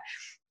out there.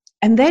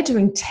 And they're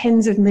doing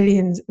tens of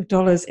millions of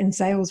dollars in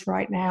sales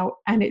right now.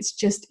 And it's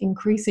just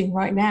increasing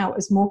right now.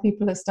 As more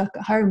people are stuck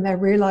at home, they're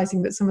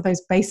realizing that some of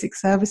those basic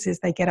services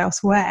they get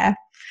elsewhere,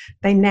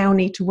 they now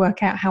need to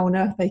work out how on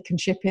earth they can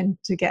ship in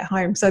to get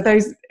home. So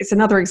it's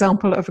another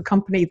example of a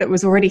company that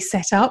was already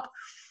set up,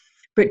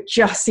 but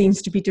just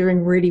seems to be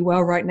doing really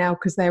well right now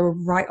because they were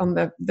right on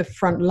the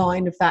front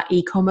line of that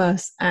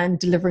e-commerce and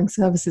delivering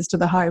services to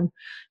the home.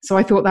 So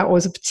I thought that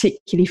was a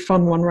particularly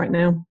fun one right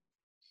now.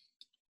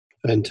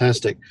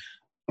 Fantastic.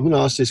 I'm going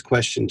to ask this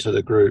question to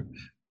the group.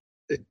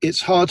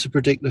 It's hard to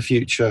predict the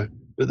future,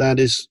 but that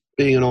is,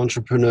 being an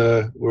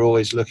entrepreneur, we're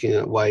always looking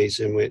at ways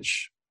in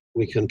which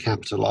we can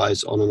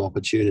capitalize on an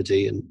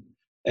opportunity. And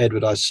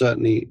Edward, I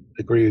certainly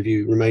agree with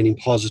you. Remaining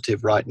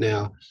positive right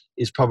now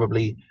is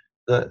probably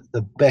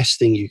the best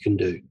thing you can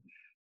do.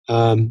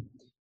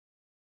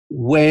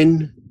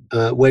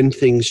 When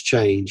things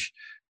change,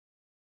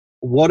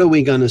 what are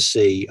we going to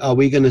see? Are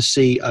we going to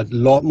see a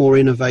lot more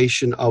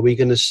innovation? Are we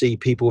going to see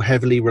people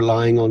heavily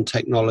relying on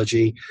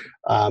technology?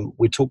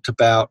 We talked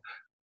about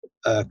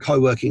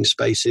co-working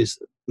spaces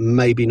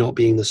maybe not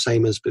being the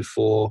same as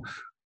before.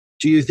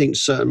 Do you think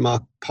certain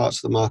parts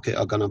of the market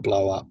are going to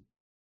blow up?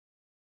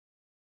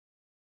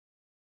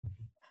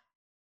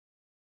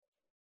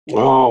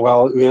 Oh,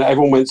 well,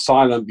 everyone went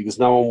silent because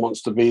no one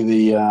wants to be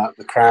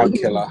the crowd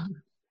killer.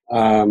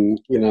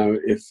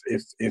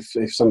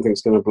 If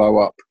something's going to blow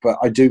up, but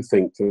I do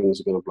think things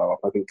are going to blow up.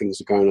 I think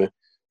things are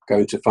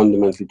going to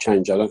fundamentally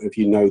change. I don't know if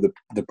you know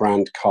the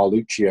brand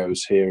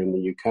Carluccio's here in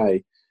the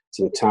UK. It's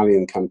an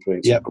Italian company.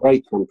 It's a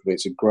great company.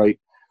 It's a great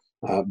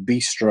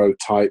bistro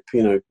type,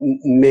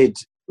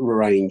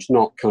 mid-range,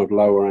 not kind of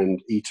lower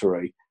end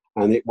eatery.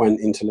 And it went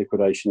into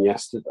liquidation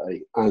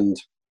yesterday. And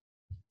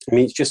I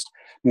mean, it's just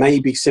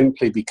maybe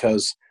simply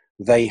because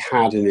they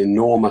had an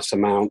enormous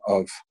amount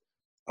of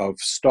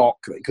stock.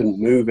 They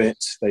couldn't move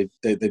it. They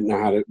didn't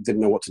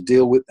know what to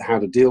deal with, how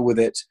to deal with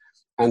it.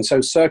 And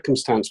so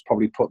circumstance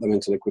probably put them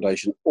into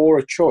liquidation, or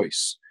a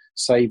choice: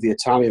 save the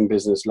Italian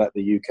business, let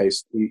the UK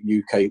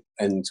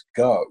end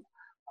go.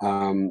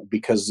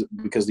 Because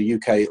the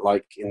UK,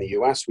 like in the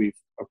US, we've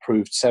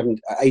approved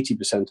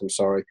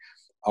 80%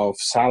 of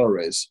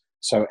salaries.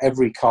 So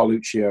every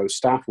Carluccio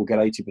staff will get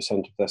 80%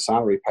 of their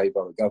salary paid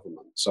by the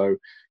government. So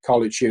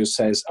Carluccio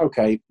says,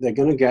 okay, they're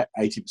going to get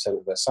 80%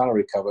 of their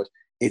salary covered.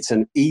 It's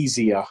an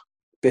easier,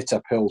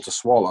 bitter pill to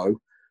swallow,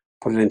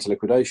 put it into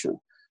liquidation.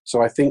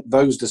 So I think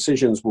those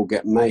decisions will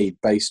get made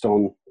based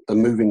on the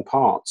moving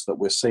parts that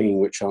we're seeing,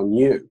 which are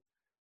new.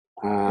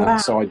 Wow.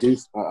 So I do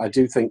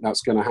think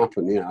that's going to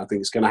happen. Yeah, I think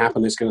it's going to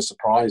happen. It's going to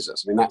surprise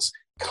us. I mean, that's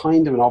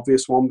kind of an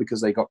obvious one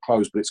because they got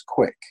closed, but it's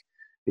quick.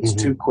 It's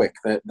too quick.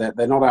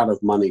 They're not out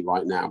of money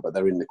right now, but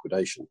they're in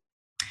liquidation.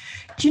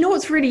 Do you know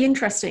what's really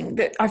interesting?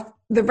 That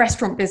the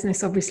restaurant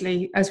business,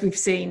 obviously, as we've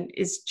seen,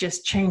 is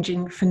just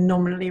changing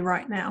phenomenally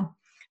right now.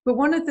 But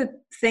one of the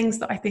things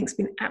that I think has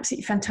been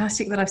absolutely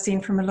fantastic that I've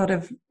seen from a lot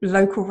of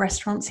local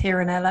restaurants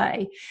here in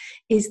LA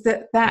is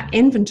that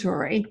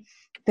inventory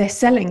they're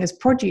selling as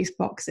produce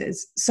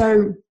boxes.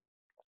 So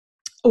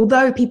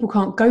although people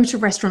can't go to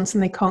restaurants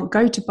and they can't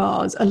go to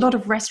bars, a lot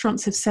of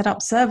restaurants have set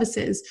up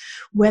services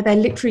where they're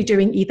literally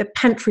doing either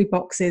pantry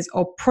boxes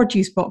or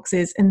produce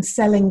boxes and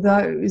selling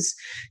those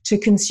to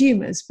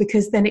consumers,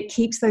 because then it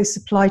keeps those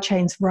supply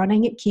chains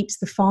running. It keeps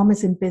the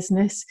farmers in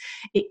business.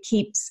 It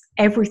keeps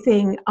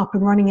everything up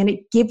and running, and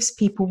it gives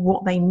people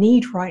what they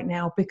need right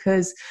now,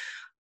 because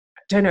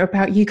I don't know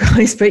about you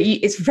guys, but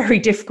it's very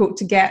difficult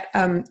to get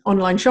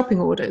online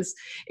shopping orders.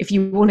 If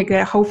you want to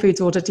get a Whole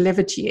Foods order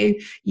delivered to you,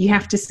 you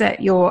have to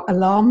set your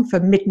alarm for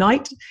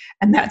midnight,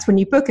 and that's when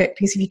you book it,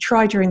 because if you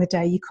try during the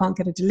day, you can't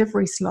get a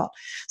delivery slot.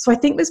 So I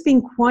think there's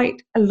been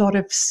quite a lot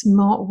of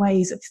smart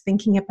ways of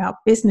thinking about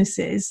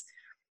businesses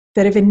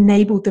that have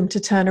enabled them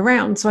to turn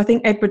around. So I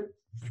think, Edward,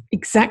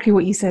 exactly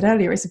what you said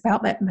earlier is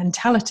about that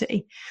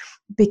mentality,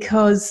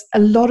 because a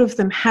lot of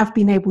them have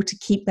been able to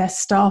keep their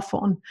staff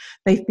on.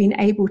 They've been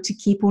able to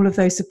keep all of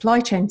those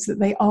supply chains that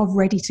they are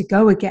ready to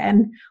go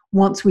again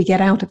once we get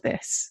out of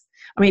this.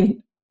 I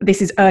mean,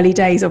 this is early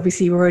days.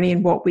 Obviously, we're only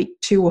in week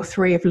 2 or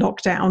 3 of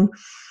lockdown.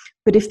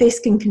 But if this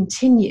can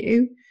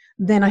continue,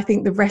 then I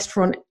think the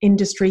restaurant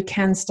industry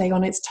can stay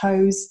on its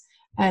toes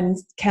and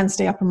can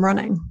stay up and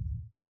running.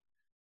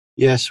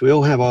 Yes, we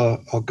all have our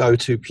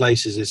go-to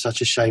places. It's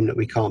such a shame that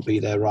we can't be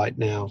there right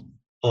now.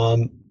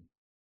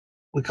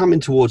 We're coming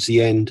towards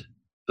the end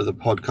of the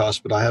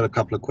podcast, but I had a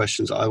couple of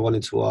questions I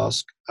wanted to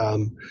ask.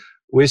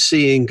 We're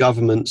seeing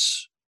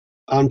governments,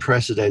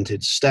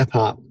 unprecedented, step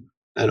up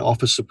and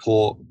offer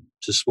support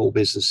to small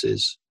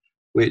businesses,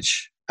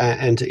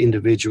 and to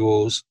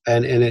individuals,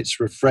 and it's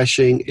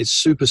refreshing. It's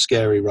super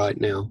scary right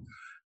now.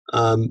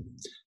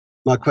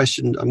 My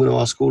question, I'm going to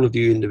ask all of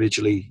you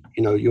individually,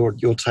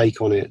 your take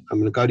on it. I'm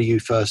going to go to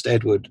you first,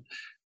 Edward.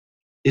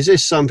 Is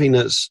this something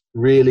that's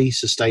really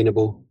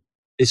sustainable?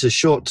 It's a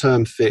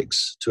short-term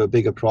fix to a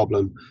bigger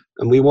problem,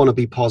 and we want to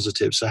be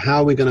positive. So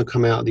how are we going to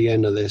come out at the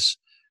end of this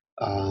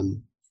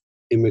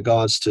in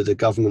regards to the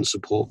government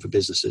support for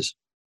businesses?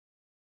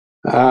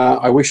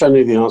 I wish I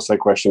knew the answer to that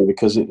question,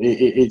 because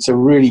it's a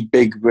really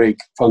big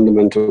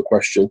fundamental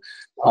question.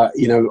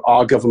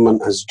 Our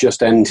government has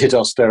just ended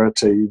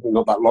austerity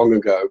not that long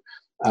ago,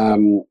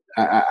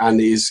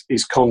 and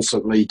is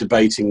constantly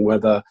debating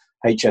whether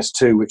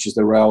HS2, which is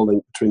the rail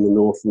link between the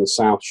north and the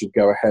south, should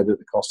go ahead at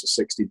the cost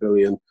of £60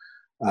 billion.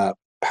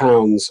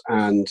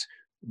 And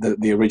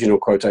the original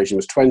quotation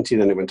was 20,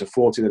 then it went to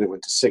 40, then it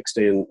went to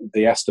 60, and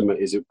the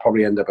estimate is it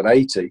probably end up at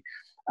 80.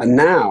 And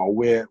now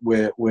we're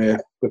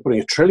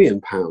putting £1 trillion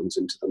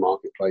into the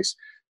marketplace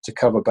to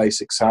cover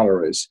basic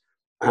salaries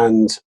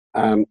and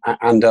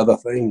other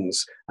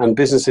things, and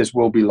businesses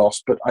will be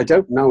lost. But I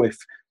don't know if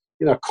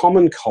a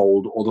common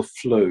cold or the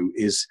flu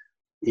is,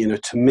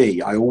 to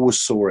me, I always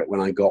saw it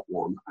when I got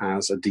one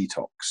as a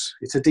detox.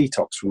 It's a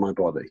detox for my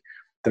body.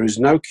 There is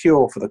no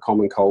cure for the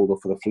common cold or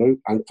for the flu,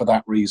 and for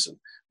that reason,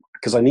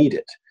 because I need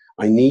it.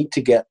 I need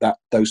to get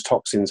those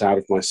toxins out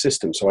of my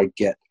system so I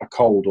get a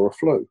cold or a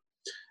flu.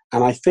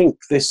 And I think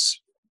this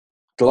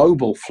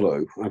global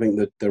flu, I think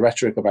that the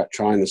rhetoric about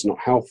China is not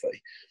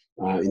healthy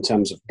in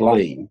terms of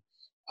blame.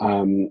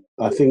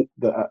 I think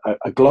that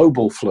a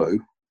global flu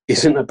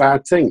isn't a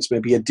bad thing. It's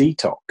maybe a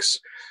detox.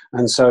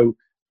 And so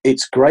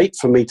it's great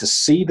for me to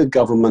see the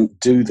government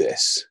do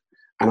this.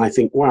 And I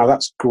think, wow,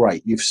 that's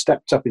great. You've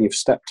stepped up and you've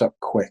stepped up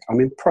quick. I'm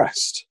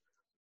impressed.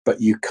 But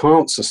you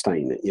can't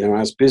sustain it.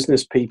 As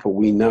business people,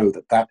 we know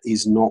that that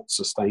is not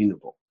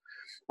sustainable.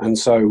 And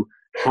so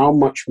how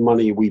much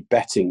money are we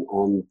betting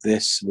on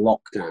this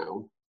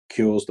lockdown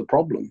cures the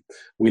problem?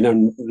 We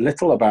know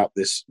little about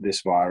this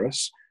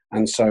virus.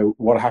 And so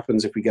what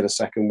happens if we get a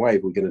second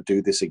wave? We're going to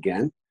do this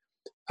again.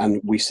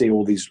 And we see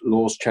all these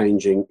laws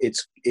changing.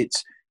 It's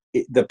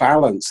the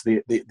balance.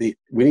 We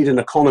need an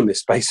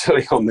economist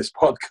basically on this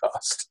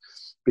podcast,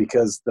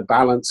 because the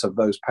balance of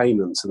those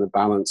payments and the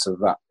balance of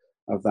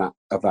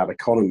that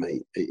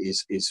economy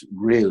is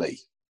really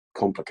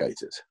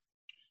complicated.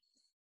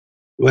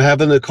 We'll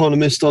have an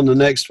economist on the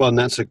next one.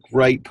 That's a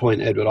great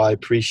point, Edward. I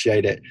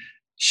appreciate it.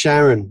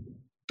 Sharon,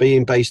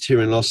 being based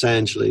here in Los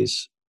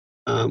Angeles,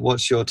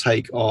 what's your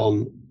take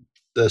on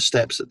the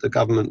steps that the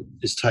government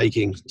is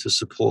taking to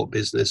support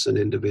business and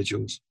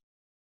individuals?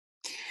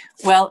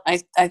 Well,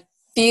 I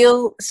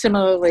feel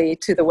similarly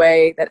to the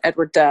way that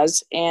Edward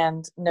does,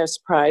 and no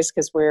surprise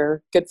because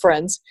we're good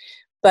friends.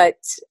 But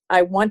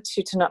I want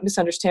you to not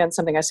misunderstand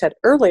something I said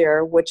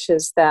earlier, which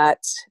is that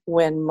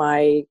when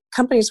my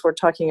companies were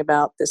talking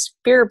about this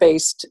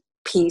fear-based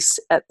piece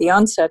at the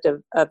onset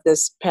of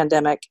this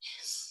pandemic,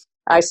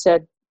 I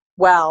said,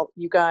 wow,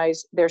 you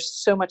guys, there's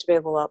so much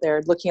available out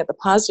there. Looking at the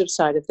positive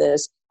side of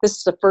this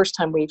is the first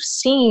time we've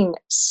seen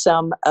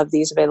some of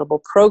these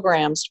available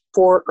programs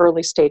for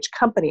early stage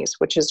companies,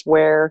 which is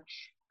where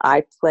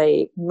I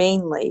play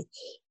mainly.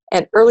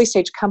 And early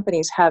stage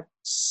companies have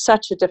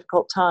such a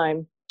difficult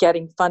time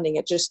getting funding.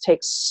 It just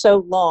takes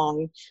so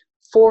long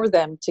for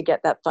them to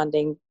get that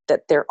funding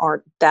that there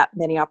aren't that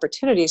many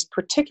opportunities,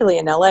 particularly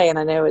in LA. And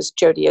I know, as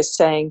Jodie is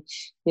saying,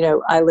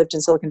 I lived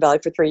in Silicon Valley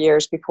for 3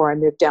 years before I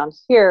moved down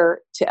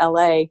here to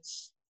LA.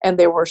 And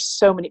there were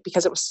so many,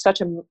 because it was such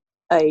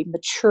a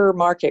mature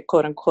market,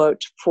 quote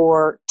unquote,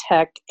 for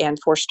tech and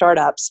for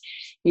startups,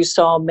 you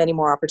saw many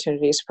more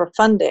opportunities for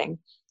funding.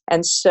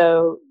 And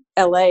so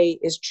LA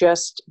is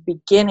just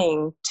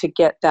beginning to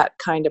get that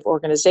kind of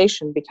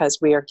organization, because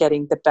we are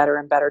getting the better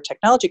and better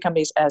technology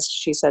companies, as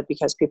she said,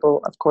 because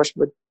people, of course,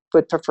 would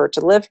prefer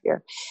to live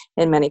here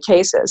in many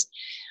cases.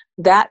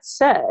 That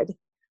said,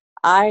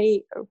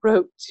 I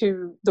wrote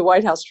to the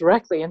White House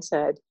directly and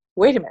said,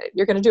 wait a minute,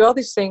 you're going to do all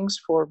these things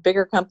for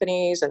bigger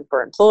companies and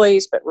for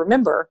employees, but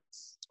remember,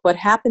 what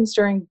happens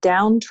during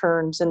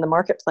downturns in the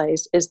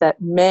marketplace is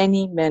that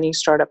many, many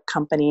startup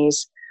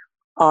companies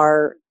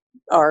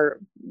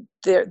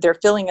they're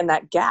filling in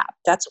that gap.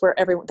 That's where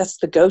that's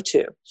the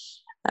go-to.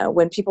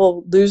 When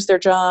people lose their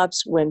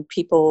jobs, when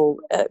people,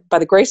 by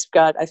the grace of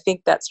God, I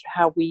think that's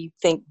how we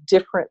think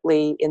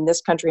differently in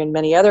this country and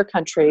many other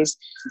countries,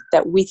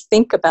 that we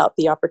think about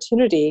the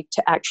opportunity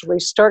to actually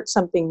start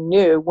something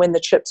new when the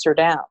chips are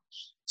down.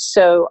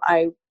 So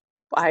I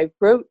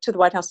wrote to the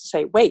White House to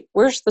say, wait,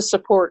 where's the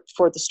support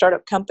for the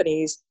startup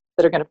companies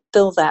that are going to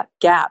fill that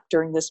gap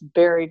during this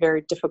very,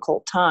 very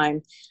difficult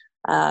time?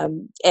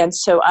 And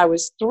so I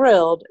was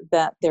thrilled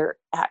that there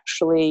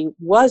actually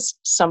was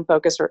some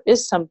focus, or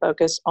is some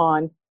focus,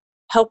 on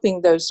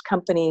helping those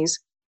companies,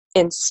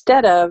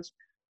 instead of,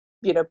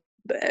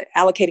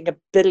 allocating $1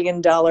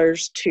 billion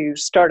to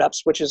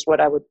startups, which is what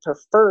I would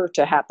prefer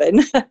to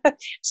happen,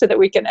 so that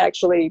we can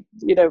actually,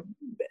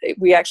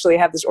 we actually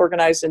have this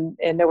organized and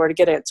know where to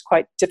get it. It's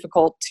quite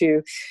difficult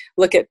to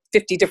look at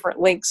 50 different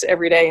links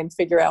every day and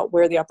figure out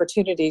where the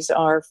opportunities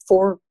are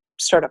for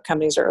startup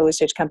companies or early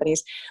stage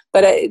companies.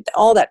 But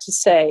all that to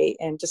say,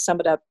 and to sum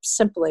it up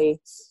simply,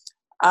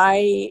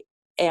 I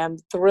am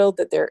thrilled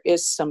that there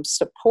is some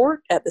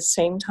support. At the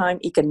same time,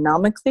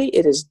 economically,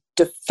 it is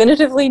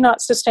definitively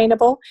not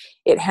sustainable.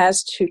 It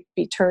has to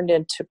be turned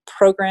into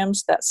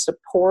programs that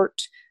support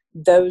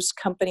those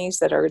companies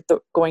that are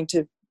going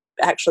to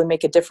actually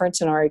make a difference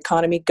in our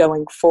economy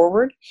going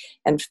forward,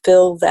 and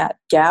fill that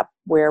gap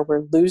where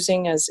we're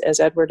losing, as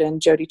Edward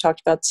and Jodie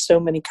talked about,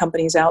 so many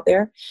companies out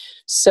there.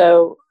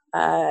 So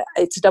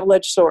it's a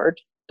double-edged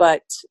sword,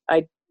 but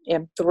I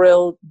am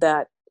thrilled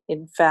that,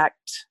 in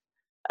fact,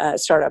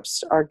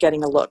 startups are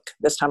getting a look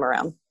this time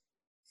around.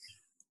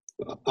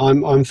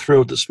 I'm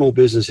thrilled that small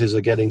businesses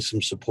are getting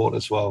some support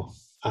as well.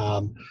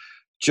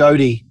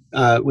 Jodie,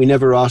 we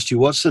never asked you,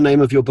 what's the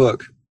name of your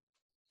book?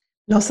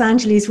 Los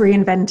Angeles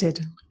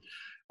Reinvented.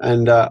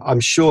 And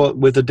I'm sure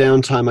with the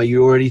downtime, are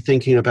you already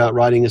thinking about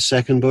writing a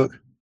second book?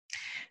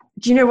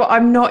 Do you know what?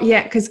 I'm not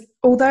yet, because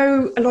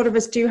although a lot of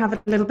us do have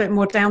a little bit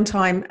more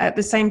downtime, at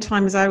the same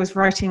time as I was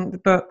writing the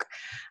book,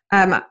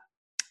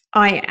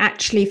 I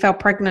actually fell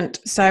pregnant.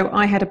 So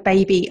I had a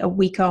baby a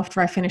week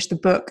after I finished the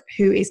book,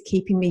 who is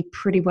keeping me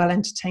pretty well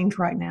entertained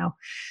right now.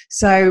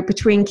 So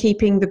between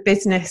keeping the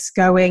business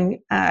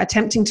going,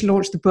 attempting to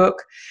launch the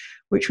book,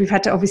 which we've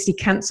had to obviously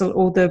cancel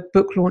all the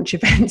book launch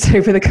events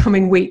over the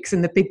coming weeks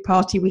and the big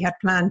party we had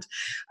planned.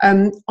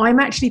 I'm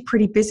actually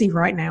pretty busy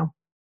right now.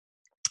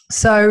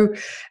 So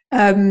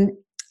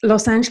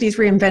Los Angeles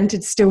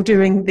Reinvented still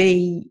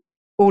doing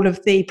all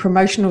of the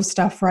promotional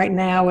stuff right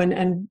now,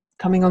 and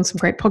coming on some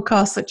great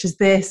podcasts such as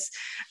this,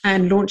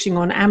 and launching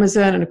on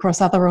Amazon and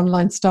across other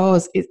online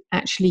stores is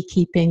actually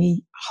keeping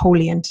me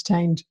wholly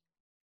entertained.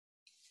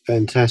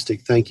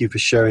 Fantastic. Thank you for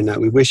sharing that.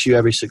 We wish you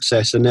every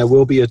success, and there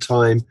will be a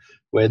time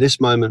where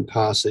this moment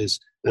passes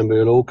and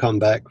we'll all come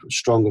back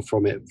stronger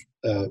from it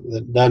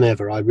than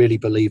ever. I really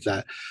believe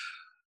that.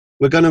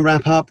 We're going to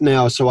wrap up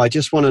now, so I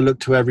just want to look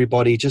to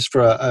everybody just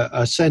for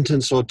a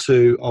sentence or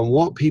two on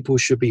what people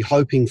should be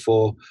hoping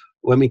for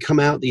when we come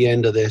out the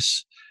end of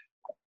this.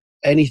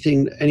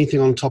 Anything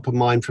on top of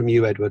mind from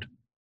you, Edward?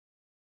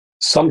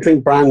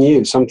 Something brand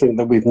new, something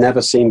that we've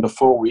never seen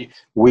before.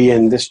 We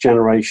in this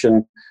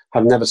generation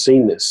have never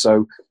seen this.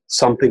 So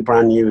something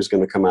brand new is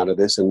going to come out of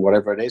this, and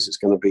whatever it is, it's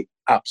going to be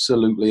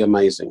absolutely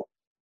amazing.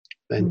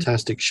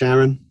 Fantastic.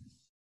 Sharon?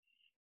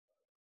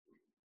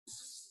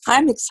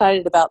 I'm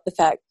excited about the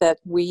fact that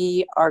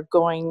we are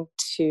going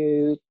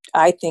to,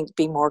 I think,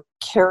 be more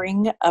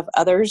caring of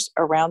others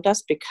around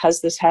us, because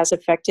this has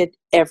affected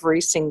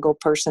every single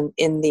person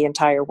in the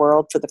entire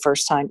world for the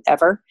first time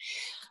ever.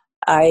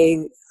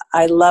 I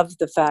love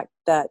the fact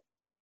that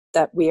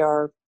we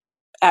are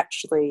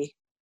actually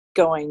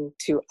going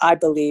to, I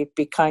believe,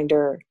 be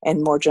kinder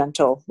and more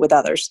gentle with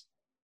others.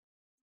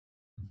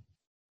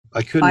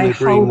 I couldn't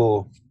agree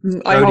more.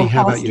 I Jodie,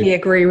 how about you? wholeheartedly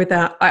agree with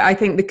that. I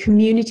think the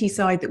community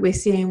side that we're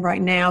seeing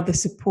right now, the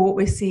support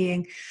we're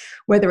seeing,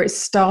 whether it's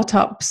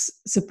startups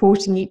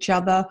supporting each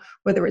other,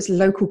 whether it's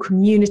local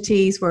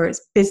communities, whether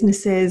it's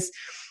businesses,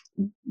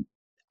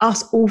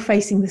 us all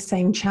facing the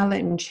same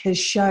challenge has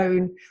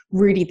shown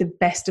really the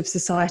best of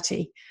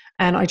society.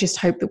 And I just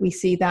hope that we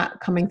see that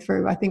coming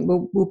through. I think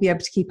we'll be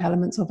able to keep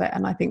elements of it,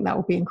 and I think that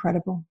will be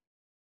incredible.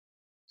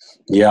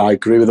 Yeah, I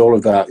agree with all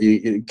of that.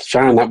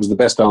 Sharon, that was the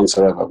best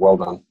answer ever. Well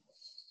done.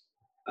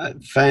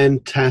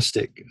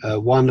 Fantastic.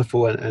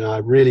 Wonderful. And I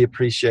really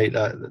appreciate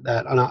that.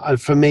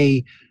 And for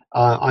me,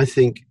 I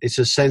think it's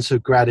a sense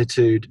of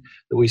gratitude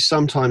that we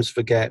sometimes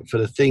forget for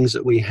the things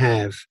that we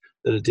have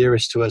that are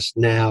dearest to us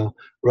now,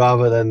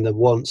 rather than the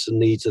wants and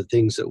needs of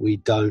things that we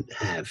don't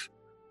have.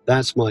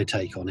 That's my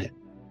take on it.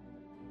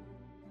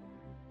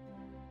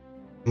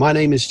 My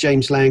name is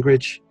James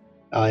Langridge.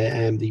 I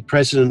am the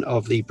president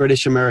of the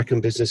British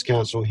American Business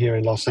Council here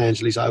in Los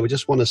Angeles. I would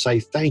just want to say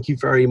thank you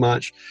very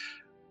much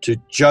to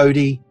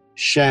Jodie,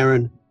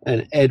 Sharon,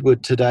 and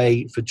Edward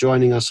today for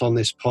joining us on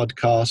this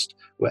podcast.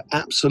 We're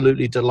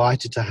absolutely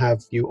delighted to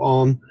have you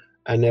on,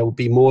 and there will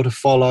be more to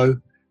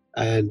follow.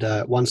 And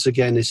once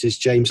again, this is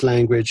James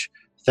Langridge.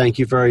 Thank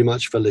you very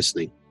much for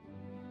listening.